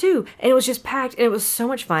 and ours too. And it was just packed, and it was so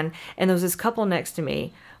much fun. And there was this couple next to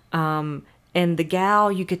me. And the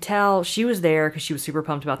gal, you could tell she was there because she was super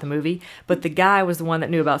pumped about the movie. But the guy was the one that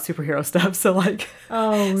knew about superhero stuff. So like,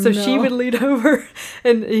 she would lean over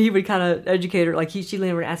and he would kind of educate her. Like she'd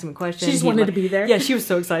lean over and ask him a question. She just wanted to be there. Yeah, she was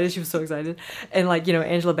so excited. And like,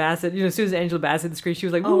 Angela Bassett, as soon as Angela Bassett hit the screen, she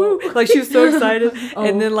was like, woo, like she was so excited.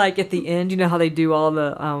 And then like at the end, you know how they do all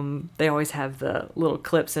the, they always have the little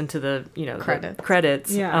clips into the,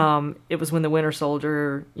 credits. Yeah. It was when the Winter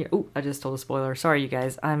Soldier, I just told a spoiler. Sorry, you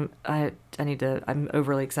guys. I'm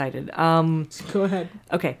overly excited. Go ahead.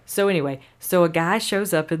 Okay, so anyway, a guy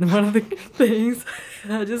shows up in one of the things.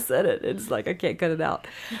 I just said it. It's like I can't cut it out.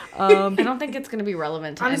 I don't think it's going to be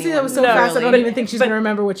relevant to honestly, anyone. that was so fast. Really. I don't even think she's going to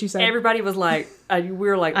remember what you said. Everybody was like, we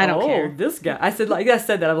were like, I don't care. This guy. I said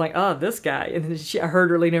that. I'm like, oh, this guy. And then I heard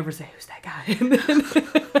her lean over and say, who's that guy?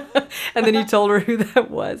 And then he told her who that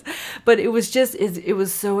was. But it was just, it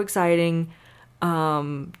was so exciting.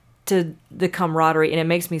 To the camaraderie, and it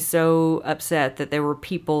makes me so upset that there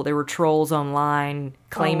were trolls online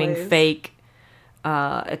claiming fake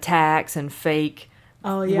attacks and fake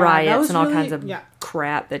riots and all kinds of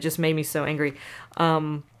crap that just made me so angry.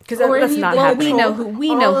 Because that's not happening.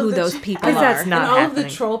 We know who those people are. That's not happening. All of the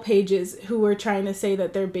troll pages who were trying to say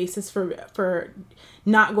that their basis for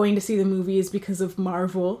not going to see the movie is because of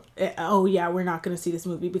Marvel. We're not going to see this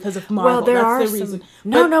movie because of Marvel. Well, that's the reason.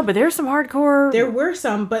 But there's some hardcore. There were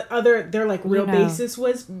some, but their like real basis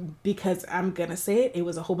was because I'm gonna say it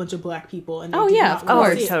was a whole bunch of black people and of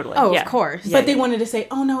course, totally, of course. But they wanted to say,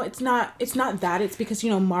 oh no, it's not that. It's because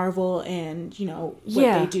Marvel and what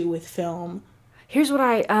they do with film. Here's what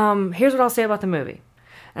I'll say about the movie,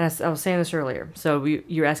 and I was saying this earlier. So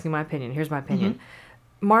you're asking my opinion. Here's my opinion. Mm-hmm.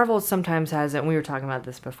 Marvel sometimes has, and we were talking about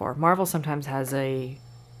this before, Marvel sometimes has a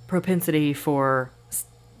propensity for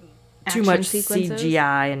too much sequences.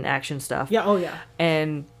 CGI and action stuff. Yeah, oh yeah.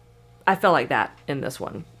 And I felt like that in this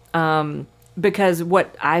one. Because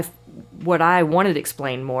what I wanted to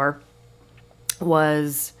explain more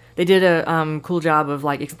was they did a cool job of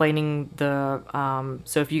like explaining the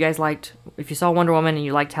so if you saw Wonder Woman and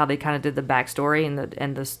you liked how they kind of did the backstory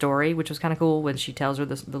and the story, which was kind of cool when she tells her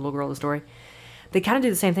the little girl the story. They kind of do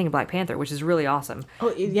the same thing in Black Panther, which is really awesome.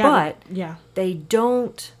 Oh, yeah. But they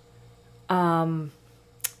don't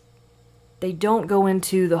go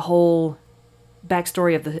into the whole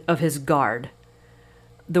backstory of his guard,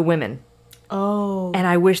 the women. Oh. And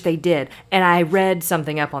I wish they did. And I read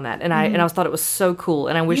something up on that, and I thought it was so cool.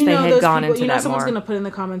 And I wish they had gone into that more. Someone's going to put in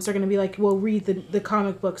the comments. They're going to be like, "Well, read the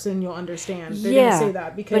comic books and you'll understand." They're going to say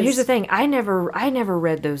that because. But here's the thing: I never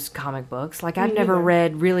read those comic books. Like I've never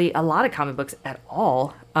read really a lot of comic books at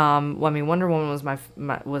all. Wonder Woman was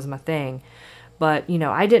my thing. But,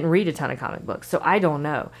 I didn't read a ton of comic books, so I don't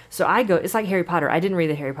know. So it's like Harry Potter. I didn't read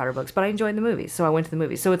the Harry Potter books, but I enjoyed the movies, so I went to the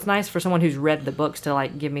movies. So it's nice for someone who's read the books to,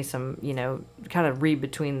 like, give me some, kind of read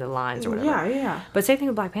between the lines or whatever. Yeah. But same thing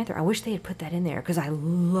with Black Panther. I wish they had put that in there, because I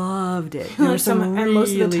loved it. There was some really and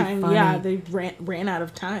most of the time, funny... they ran out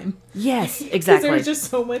of time. Yes, exactly. Because there was just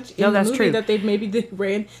so much in the movie that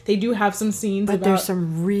they do have some scenes but there's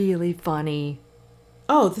some really funny...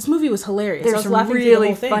 Oh, this movie was hilarious. There's I was some laughing really through the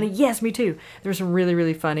whole thing. funny. Yes, me too. There's some really,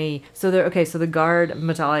 really funny. So the guard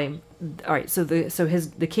Matali. All right. So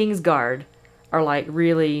the king's guard are like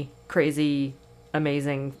really crazy,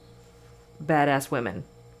 amazing, badass women.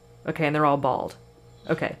 Okay, and they're all bald.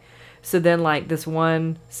 Okay, so then like this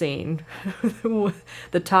one scene,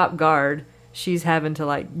 the top guard. She's having to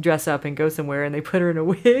like dress up and go somewhere, and they put her in a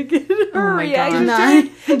wig. Her reaction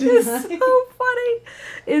is so funny.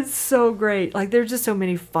 It's so great. Like there's just so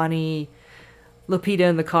many funny. Lupita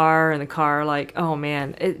in the car, like, oh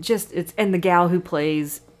man, it's and the gal who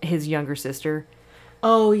plays his younger sister.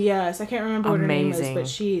 Oh yes, I can't remember what her name is, but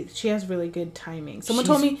she has really good timing. Someone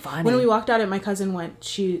told me when we walked out, my cousin went.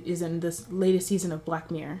 She is in this latest season of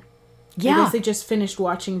Black Mirror. Yeah, because they just finished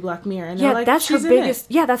watching Black Mirror, and they're like, that's her biggest.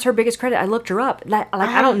 Yeah, that's her biggest credit. I looked her up.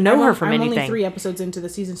 I don't know her from anything. I'm only 3 episodes into the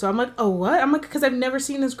season, so I'm like, oh what? I'm like, because I've never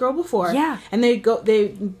seen this girl before. Yeah, and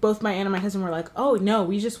both my aunt and my cousin were like, oh no,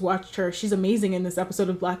 we just watched her. She's amazing in this episode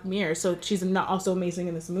of Black Mirror, so she's not also amazing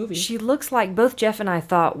in this movie. She looks like both Jeff and I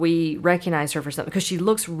thought we recognized her for something because she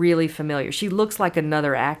looks really familiar. She looks like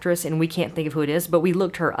another actress, and we can't think of who it is, but we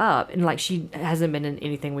looked her up, and like she hasn't been in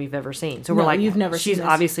anything we've ever seen. So we're like, you've never. She's seen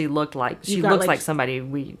obviously looked like she looks like somebody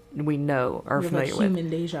we know or familiar with. Human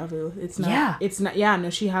deja vu. It's not. Yeah. It's not. Yeah. No,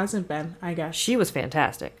 she hasn't been. I guess she was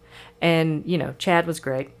fantastic, and Chad was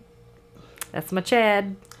great. That's my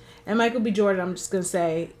Chad. And Michael B. Jordan, I'm just gonna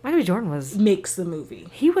say, Michael B. Jordan makes the movie.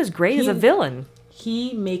 He was great as a villain.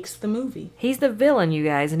 He makes the movie. He's the villain, you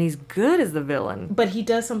guys, and he's good as the villain. But he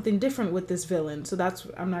does something different with this villain, so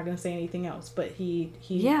I'm not gonna say anything else. But he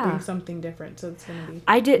brings something different, so it's gonna be.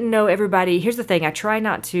 I didn't know everybody. Here's the thing: I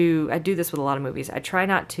do this with a lot of movies. I try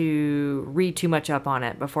not to read too much up on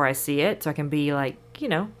it before I see it, so I can be like,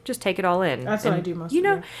 just take it all in. That's what I do most.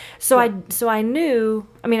 So I knew.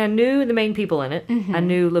 I mean, I knew the main people in it. Mm-hmm. I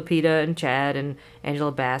knew Lupita and Chad and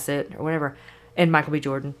Angela Bassett or whatever, and Michael B.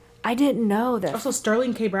 Jordan. I didn't know that. Also,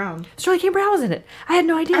 Sterling K. Brown. Sterling K. Brown was in it. I had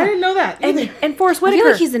no idea. I didn't know that either. And Forrest Whitaker. I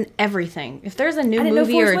feel like he's in everything. If there's a new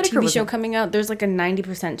movie or a TV show coming out, there's like a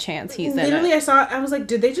 90% chance he's in it. Literally, I was like,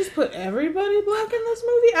 did they just put everybody black in this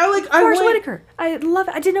movie? Forrest Whitaker. I love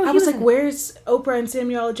it. I didn't know he was like, where's Oprah and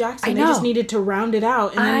Samuel L. Jackson? They just needed to round it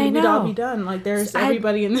out, and then we'd all be done. Like, there's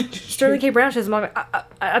everybody in the Sterling K. Brown says,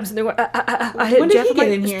 I'm sitting there, I hit Jeff. When did he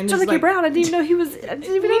get in here? Sterling K. Brown. I didn't even know he was. I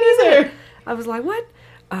didn't even know he was there. I was like, what?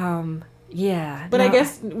 Yeah. But I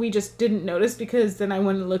guess we just didn't notice because then I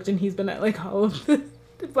went and looked and he's been at like all of the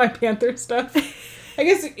Black Panther stuff. I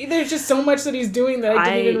guess there's just so much that he's doing that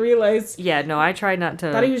I didn't even realize. Yeah, no, I tried not to.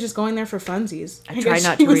 I thought he was just going there for funsies. I tried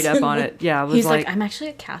not to read up on it. Yeah, I was he's like, I'm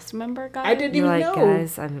actually a cast member, guys. I didn't even know.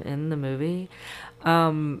 Guys, I'm in the movie.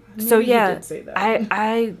 So yeah, did say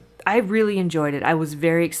that. I really enjoyed it. I was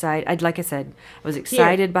very excited. Like I said, I was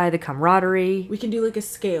excited by the camaraderie. We can do like a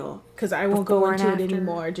scale because I won't go into it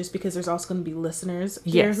anymore just because there's also going to be listeners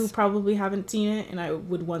here who probably haven't seen it and I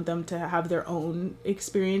would want them to have their own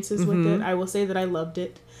experiences with it. I will say that I loved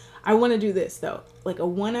it. I want to do this though, like a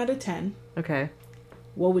 1 out of 10. Okay.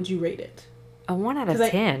 What would you rate it? A 1 out of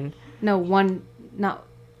 10? No, 1, not...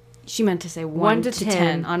 She meant to say 1 to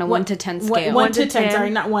 10 on a 1 to 10 scale. 1 to 10,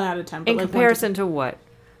 sorry, not 1 out of 10. But in like comparison to what?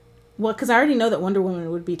 Well, because I already know that Wonder Woman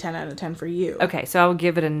would be 10 out of 10 for you. Okay, so I would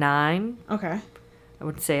give it a 9. Okay. I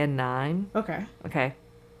would say a 9. Okay. Okay.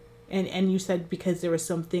 And you said because there were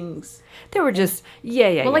some things... There were just...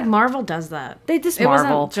 Yeah. Well, like Marvel does that. They just Marvel. It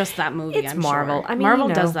wasn't just that movie, It's Marvel. Sure. I mean, Marvel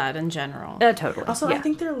does that in general. Totally. Also, I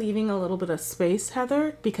think they're leaving a little bit of space,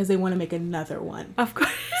 Heather, because they want to make another one. Of course.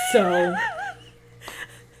 So...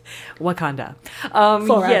 Wakanda.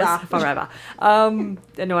 Forever. Yes, forever.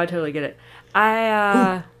 No, I totally get it.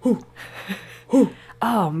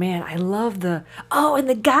 Oh man, I love and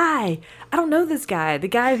the guy. I don't know this guy. The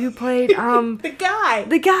guy who played the guy,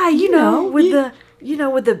 with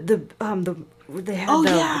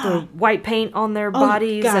the white paint on their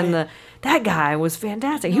bodies and that guy was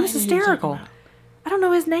fantastic. He was hysterical. I don't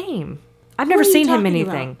know his name. I've never seen him in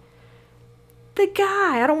anything. The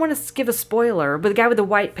guy, I don't want to give a spoiler, but the guy with the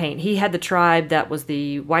white paint, he had the tribe that was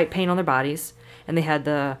the white paint on their bodies, and they had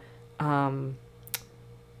the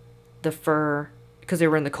fur because they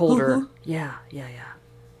were in the colder. Mm-hmm. Yeah.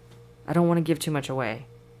 I don't want to give too much away.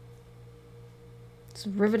 It's a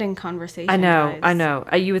riveting conversation. I know.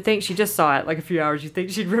 Guys. You would think she just saw it like a few hours. You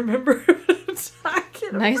think she'd remember?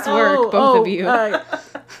 Nice work, both of you. I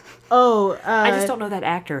just don't know that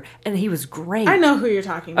actor, and he was great. I know who you're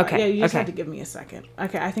talking about. Okay, yeah, you just had to give me a second.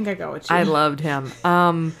 Okay, I think I got what you. I loved him.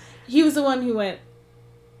 He was the one who went.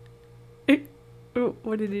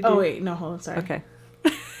 What did he do? Oh wait, no, hold on, sorry. Okay.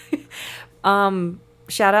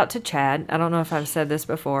 Shout out to Chad. I don't know if I've said this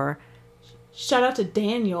before. Shout out to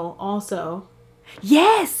Daniel also.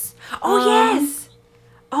 Yes. Oh yes.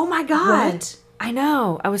 Oh my God. What? I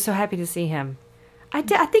know. I was so happy to see him. I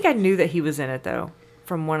think I knew that he was in it though,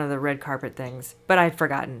 from one of the red carpet things, but I'd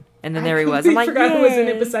forgotten. And then there he was. I'm like, forgot who was in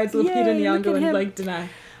it besides Lupita Nyong'o and like Denai.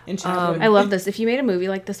 I love this. If you made a movie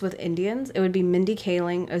like this with Indians, it would be Mindy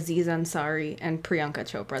Kaling, Aziz Ansari, and Priyanka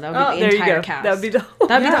Chopra. That would be the entire cast. That would be the whole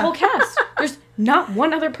the whole cast. There's not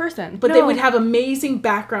one other person. But they would have amazing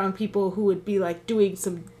background people who would be like doing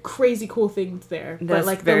some crazy cool things there. But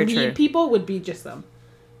like the lead people would be just them.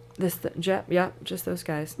 Just those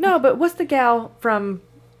guys. No, but what's the gal from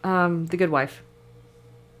The Good Wife?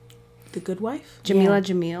 The Good Wife? Jamila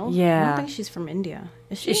Jamil? Yeah. I don't think she's from India.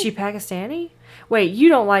 Is she Pakistani? Wait, you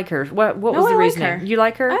don't like her. What was the reasoning? You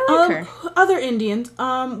like her? I like her. Other Indians.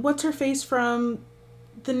 What's her face from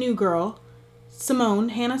The New Girl?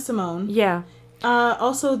 Hannah Simone. Yeah.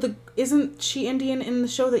 Also, isn't she Indian in the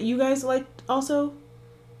show that you guys liked also?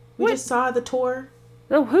 We just saw the tour.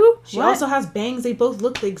 Oh, who? She also has bangs. They both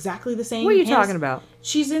look exactly the same. What are you talking about?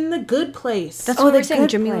 She's in The Good Place. That's what we're saying,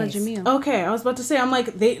 Jamila Jamil. Okay, I was about to say, I'm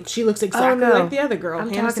like, she looks exactly like the other girl.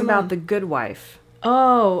 I'm talking about The Good Wife.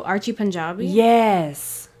 Oh, Archie Punjabi?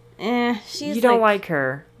 Yes. she's. You don't like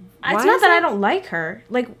her. It's not that I don't like her.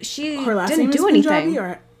 Like, she didn't do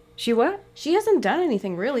anything. She what? She hasn't done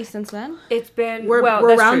anything really since then. It's been we're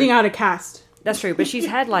rounding out a cast. That's true, but she's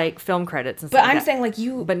had like film credits and stuff. But I'm saying like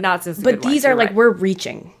you, but not since. But these are like we're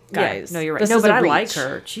reaching, guys. Yeah, no, you're right. No, but I like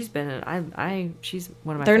her. She's been. She's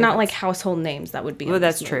one of my. They're favorites. not like household names that would be. Well,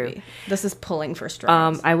 that's true. This is pulling for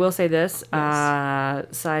strings. I will say this.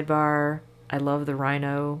 Sidebar. I love the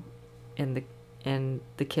rhino, and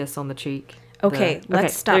the kiss on the cheek. Okay,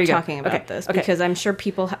 let's stop talking about this because I'm sure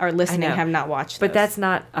people are listening have not watched this. But that's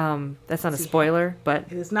not a spoiler.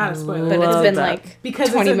 But it's not a spoiler. But it's been like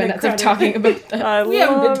because 20 minutes of talking about that. We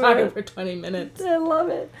haven't been talking for 20 minutes. I love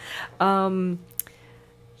it.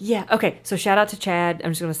 Yeah. Okay. So shout out to Chad.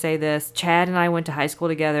 I'm just gonna say this. Chad and I went to high school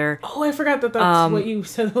together. Oh, I forgot that's what you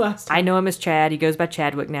said the last time. I know him as Chad. He goes by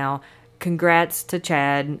Chadwick now. Congrats to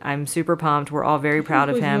Chad. I'm super pumped. We're all very proud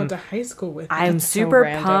of him. Went to high school with. I'm super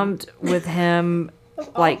pumped with him,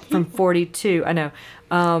 like from 42. I know.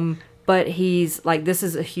 But he's like, this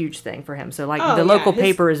is a huge thing for him. So like the local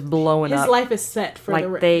paper is blowing up. His life is set for like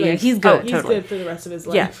he's good. He's totally. good for the rest of his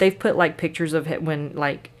life. Yeah, they've put like pictures of him when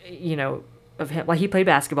like of him, like he played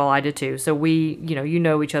basketball. I did too. So we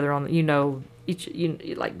know each other on if you're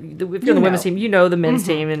the women's team, the men's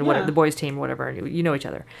team and whatever the boys team, whatever. You know each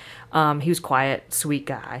other. He was quiet, sweet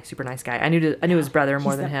guy, super nice guy. I knew his brother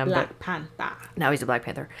more than him. Black Panther. Now he's a Black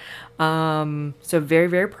Panther. So very,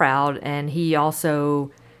 very proud. And he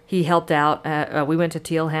helped out. We went to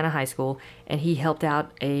Teal Hanna High School, and he helped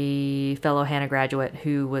out a fellow Hanna graduate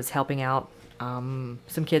who was helping out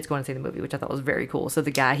some kids going to see the movie, which I thought was very cool. So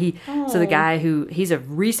the guy he's a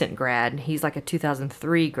recent grad. He's like a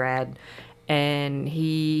 2003 grad. And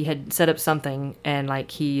he had set up something, and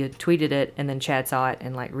like he had tweeted it, and then Chad saw it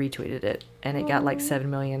and like retweeted it, and it got like 7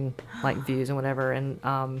 million like views and whatever. And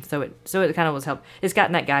so it kind of was help. It's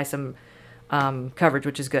gotten that guy some coverage,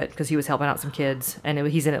 which is good because he was helping out some kids, and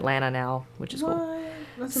he's in Atlanta now, which is cool.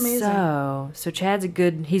 That's amazing. So Chad's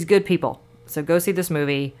he's good people. So go see this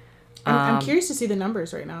movie. I'm curious to see the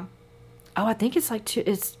numbers right now. Oh, I think it's like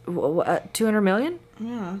 200 million.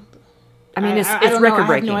 Yeah. I mean, it's record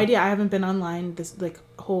breaking. I have no idea. I haven't been online this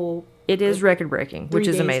whole. It is record breaking, which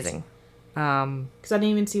is amazing. Because I didn't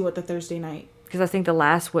even see what the Thursday night. Because I think the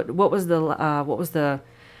last what was the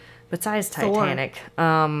besides Titanic,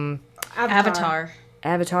 Avatar.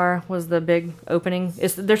 Avatar was the big opening.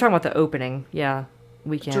 They're talking about the opening,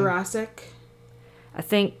 weekend. Jurassic. I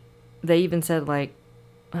think they even said like,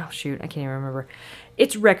 oh shoot, I can't even remember.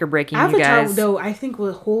 It's record breaking. Avatar, you guys. Though I think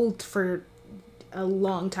will hold for a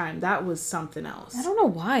long time. That was something else. I don't know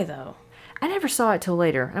why though. I never saw it till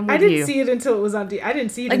later. I didn't see it until it was on. I didn't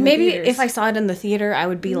see it. Like in maybe the theaters. if I saw it in the theater, I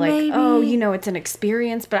would be like, oh, it's an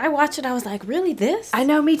experience. But I watched it. I was like, really, this? I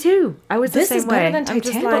know, me too. I was the same way. This is better than Titanic.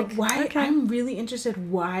 I'm just like, why? Okay. I'm really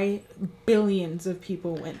interested. Why billions of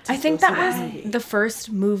people went to? I think that was the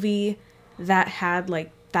first movie that had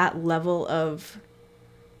like that level of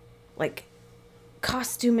like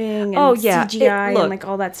costuming and CGI and like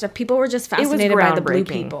all that stuff. People were just fascinated by the blue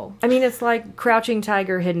people. I mean, it's like Crouching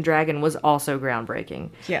Tiger, Hidden Dragon was also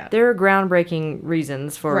groundbreaking. Yeah. There are groundbreaking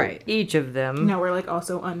reasons for each of them. No, we're like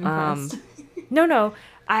also unimpressed. No.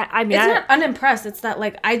 I mean, it's not unimpressed. It's that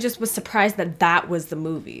like I just was surprised that was the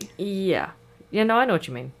movie. Yeah. Yeah, no, I know what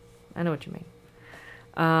you mean.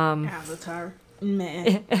 Avatar.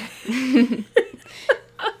 Meh.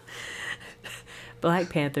 Black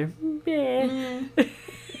Panther. Yeah.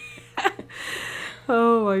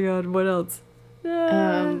 Oh my God! What else?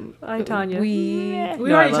 I Tanya. We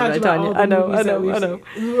already talked about all the movies that we've seen.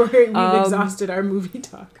 We've exhausted our movie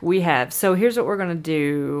talk. We have. So here's what we're gonna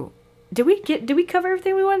do. Did we cover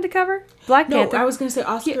everything we wanted to cover? Black Panther. No, I was gonna say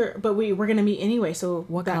Oscar, but we're gonna meet anyway. So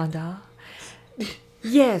Wakanda.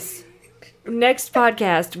 Yes. Next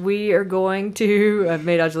podcast, we are going to. I've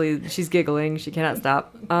made Anjali. She's giggling. She cannot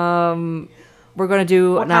stop. We're going to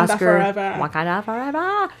do an Oscar. Forever. Wakanda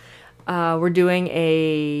Forever. We're doing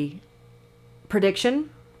a prediction.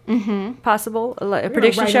 Possible. A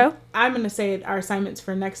prediction show. I'm going to say our assignments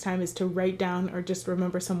for next time is to write down or just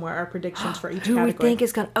remember somewhere our predictions for each category. Who we think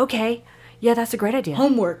is going to... Okay. Yeah, that's a great idea.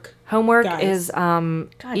 Homework Guys. Is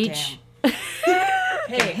each...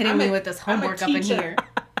 Hey, hitting me with this homework up in here.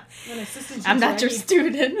 I'm not your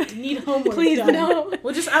student. Need homework. Please done. no.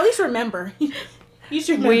 Well, just at least remember. You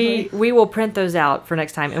should remember. We will print those out for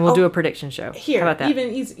next time, and we'll do a prediction show. Here, how about that?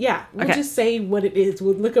 We'll just say what it is.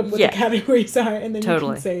 We'll look up what the categories are, and then you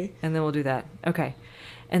can say. And then we'll do that. Okay.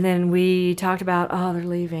 And then we talked about they're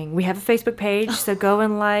leaving. We have a Facebook page, so go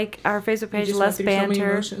and like our Facebook page. Less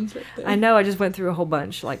Banter. So right, I know. I just went through a whole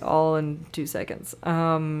bunch, like all in 2 seconds.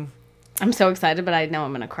 I'm so excited, but I know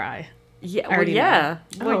I'm gonna cry. Yeah, well, yeah.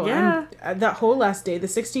 Well, yeah. That whole last day, the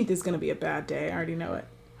 16th is going to be a bad day. I already know it.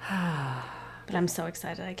 But I'm so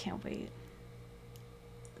excited. I can't wait.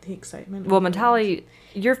 The excitement. Well, Matali,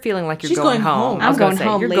 you're feeling like you're going home. I'm going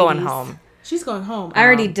home, You're ladies. going home. She's going home. I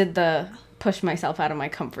already did the push myself out of my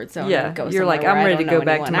comfort zone. Yeah, and go you're like, I'm ready to go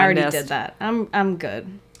back to my I already nest. did that. I'm good.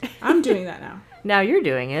 I'm doing that now. Now you're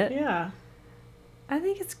doing it. Yeah. I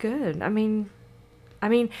think it's good. I mean,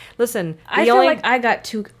 listen. I feel like I got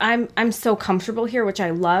too. I'm so comfortable here, which I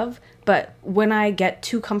love. But when I get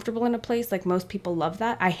too comfortable in a place, like most people love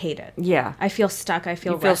that, I hate it. Yeah. I feel stuck. I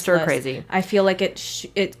feel feel restless. stir crazy. I feel like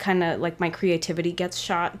it kind of like my creativity gets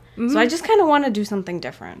shot. So I just kind of want to do something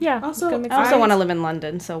different. Yeah. Also, I also want to live in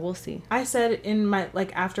London, so we'll see. I said in my,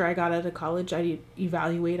 like, after I got out of college, I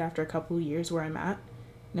evaluate after a couple of years where I'm at.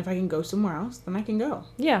 And if I can go somewhere else, then I can go.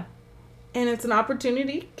 Yeah. And it's an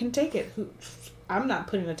opportunity, can take it. I'm not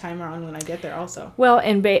putting a timer on when I get there also. Well,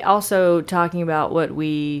 and also talking about what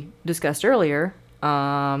we discussed earlier,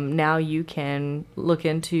 now you can look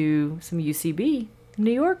into some UCB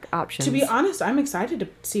New York options. To be honest, I'm excited to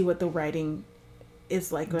see what the writing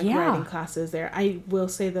is like writing classes there. I will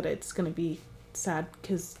say that it's going to be sad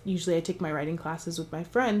because usually I take my writing classes with my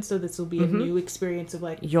friends, so this will be a new experience of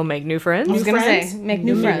like... You'll make new friends? I was going to say, make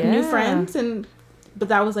new friends. New friends, but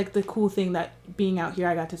that was like the cool thing that being out here,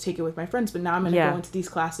 I got to take it with my friends, but now I'm going to go into these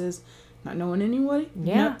classes not knowing anybody,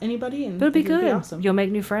 and but it'll be good. Awesome. You'll make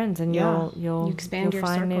new friends, and you'll expand your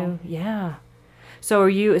find circle. So are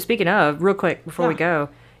you, speaking of, real quick before we go,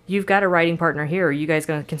 you've got a writing partner here. Are you guys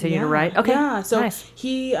going to continue to write? Okay. Yeah. So nice.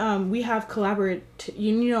 We have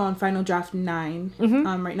on Final Draft 9,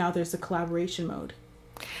 right now there's a collaboration mode.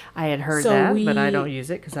 I had heard that, but I don't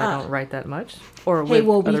use it because I don't write that much. Or we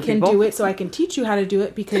other can people. do it, so I can teach you how to do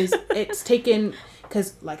it because it's taken.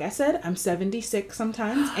 Because, like I said, I'm 76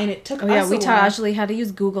 sometimes, and it took us we a taught while. Ashley how to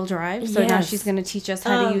use Google Drive, so now she's going to teach us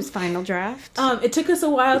how to use Final Draft. It took us a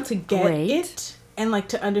while to get it and, like,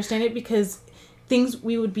 to understand it because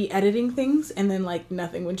we would be editing things, and then, like,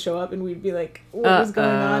 nothing would show up, and we'd be like, what was going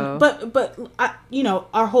on? But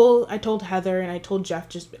I told Heather, and I told Jeff,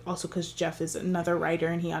 just also because Jeff is another writer,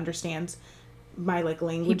 and he understands my like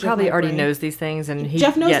language. He probably already knows these things, and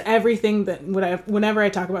Jeff knows everything that whenever I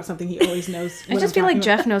talk about something, he always knows. I just feel like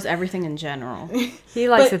Jeff knows everything in general. He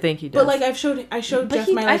likes to think he does. But like I showed Jeff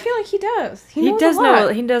my. I feel like he does. He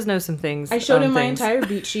does know some things. I showed him my entire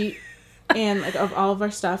beat sheet, and like of all of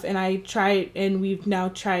our stuff, and we've now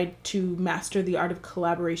tried to master the art of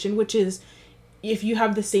collaboration, which is if you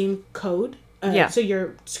have the same code. So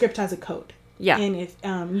your script has a code. Yeah. And if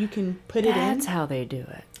you can put it in. That's how they do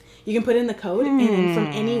it. You can put in the code, and then from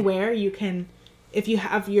anywhere you can, if you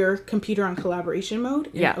have your computer on collaboration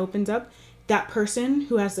mode, and it opens up, that person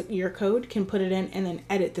who has your code can put it in and then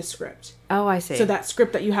edit the script. Oh, I see. So that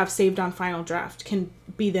script that you have saved on Final Draft can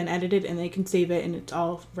be then edited, and they can save it, and it's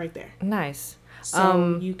all right there. Nice.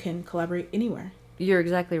 So you can collaborate anywhere. You're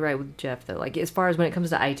exactly right with Jeff, though. Like, as far as when it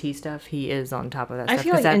comes to IT stuff, he is on top of that stuff. I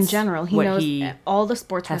feel like in general, he knows all the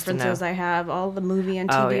sports references I have, all the movie and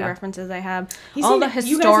TV references I have, all the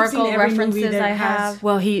historical references I have.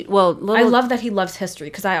 I love that he loves history,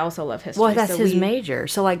 because I also love history. Well, that's his major.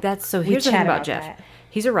 So, like, here's the thing about Jeff. That.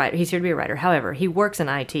 He's a writer. He's here to be a writer. However, he works in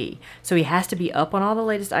IT. So he has to be up on all the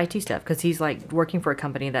latest IT stuff, because he's, like, working for a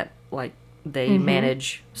company that, like, they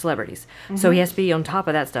manage celebrities. So he has to be on top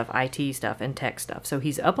of that stuff, IT stuff and tech stuff. So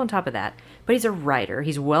he's up on top of that. But he's a writer.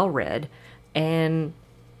 He's well read. And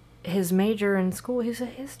his major in school, he's a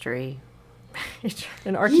history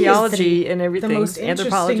and archaeology and everything. The most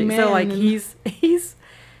anthropology. Man so like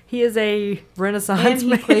he is a Renaissance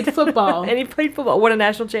man. And he played football. And he played football. Won a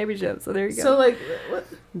national championship. So there you go. So like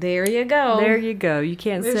there you go. There you go. You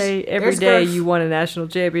can't say every day you won a national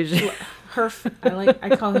championship. Herf.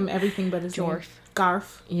 I call him everything but his name.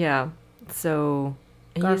 Garf. Yeah. So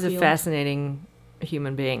he's a fascinating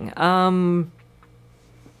human being.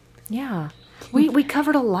 Yeah. We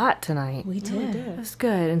covered a lot tonight. We did. It was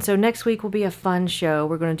good. And so next week will be a fun show.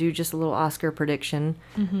 We're going to do just a little Oscar prediction.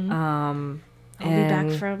 I'll be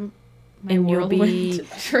back from my and you'll be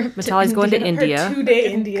trip. Matali's going to India. Her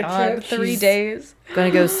 2-day India trip. 3 days. Going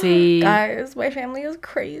to go see. Guys, my family is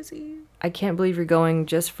crazy. I can't believe you're going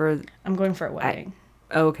just for. I'm going for a wedding.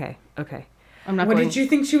 Okay. I'm not. What did you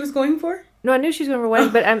think she was going for? No, I knew she was going for a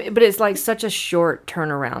wedding, but it's like such a short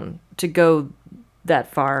turnaround to go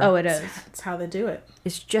that far. Oh, it is. That's how they do it.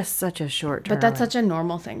 It's just such a short turnaround. But that's such a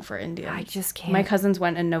normal thing for India. I just can't. My cousins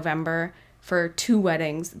went in November for 2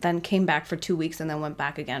 weddings, then came back for 2 weeks, and then went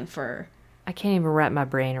back again for. I can't even wrap my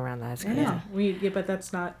brain around that. It's crazy. Yeah, but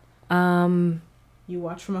that's not. You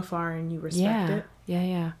watch from afar and you respect it.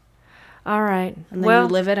 Yeah. All right. And then you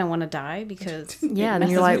live it and want to die because yeah, and then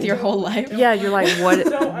you're like with your whole life. Yeah, you're like,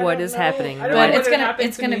 what is happening? But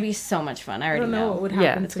it's gonna be so much fun. I already know what would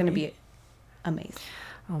happen. Yeah, it's gonna be amazing.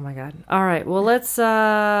 Oh my god! All right, well let's.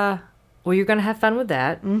 Well, you're gonna have fun with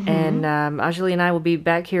that, and Anjali and I will be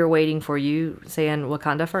back here waiting for you, saying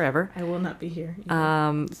Wakanda forever. I will not be here.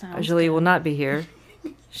 Anjali will not be here.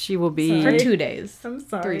 She will be for 2 days. I'm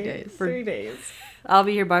sorry. 3 days. 3 days. I'll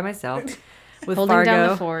be here by myself with holding Fargo. down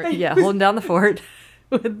the fort. Yeah, holding down the fort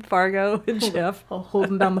with Fargo and Jeff.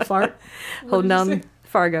 Holding down the fart. Holding down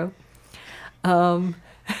Fargo.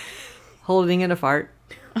 Holding in a fart.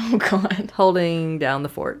 Oh God. Holding down the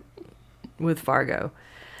fort with Fargo.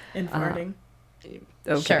 And farting.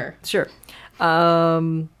 Okay. Sure.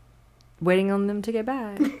 Waiting on them to get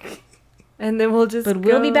back. And then we'll just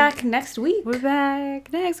we'll be back next week. We're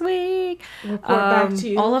back next week. Report back to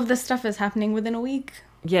you. All of this stuff is happening within a week.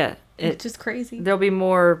 Yeah. It's just crazy. There'll be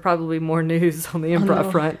probably more news on the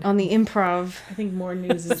improv front. On the improv. I think more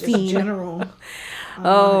news is just general.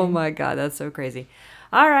 Oh my God, that's so crazy.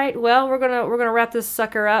 All right, well, we're gonna wrap this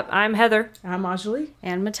sucker up. I'm Heather. I'm Anjali.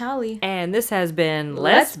 And Matali. And this has been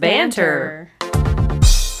Let's Banter.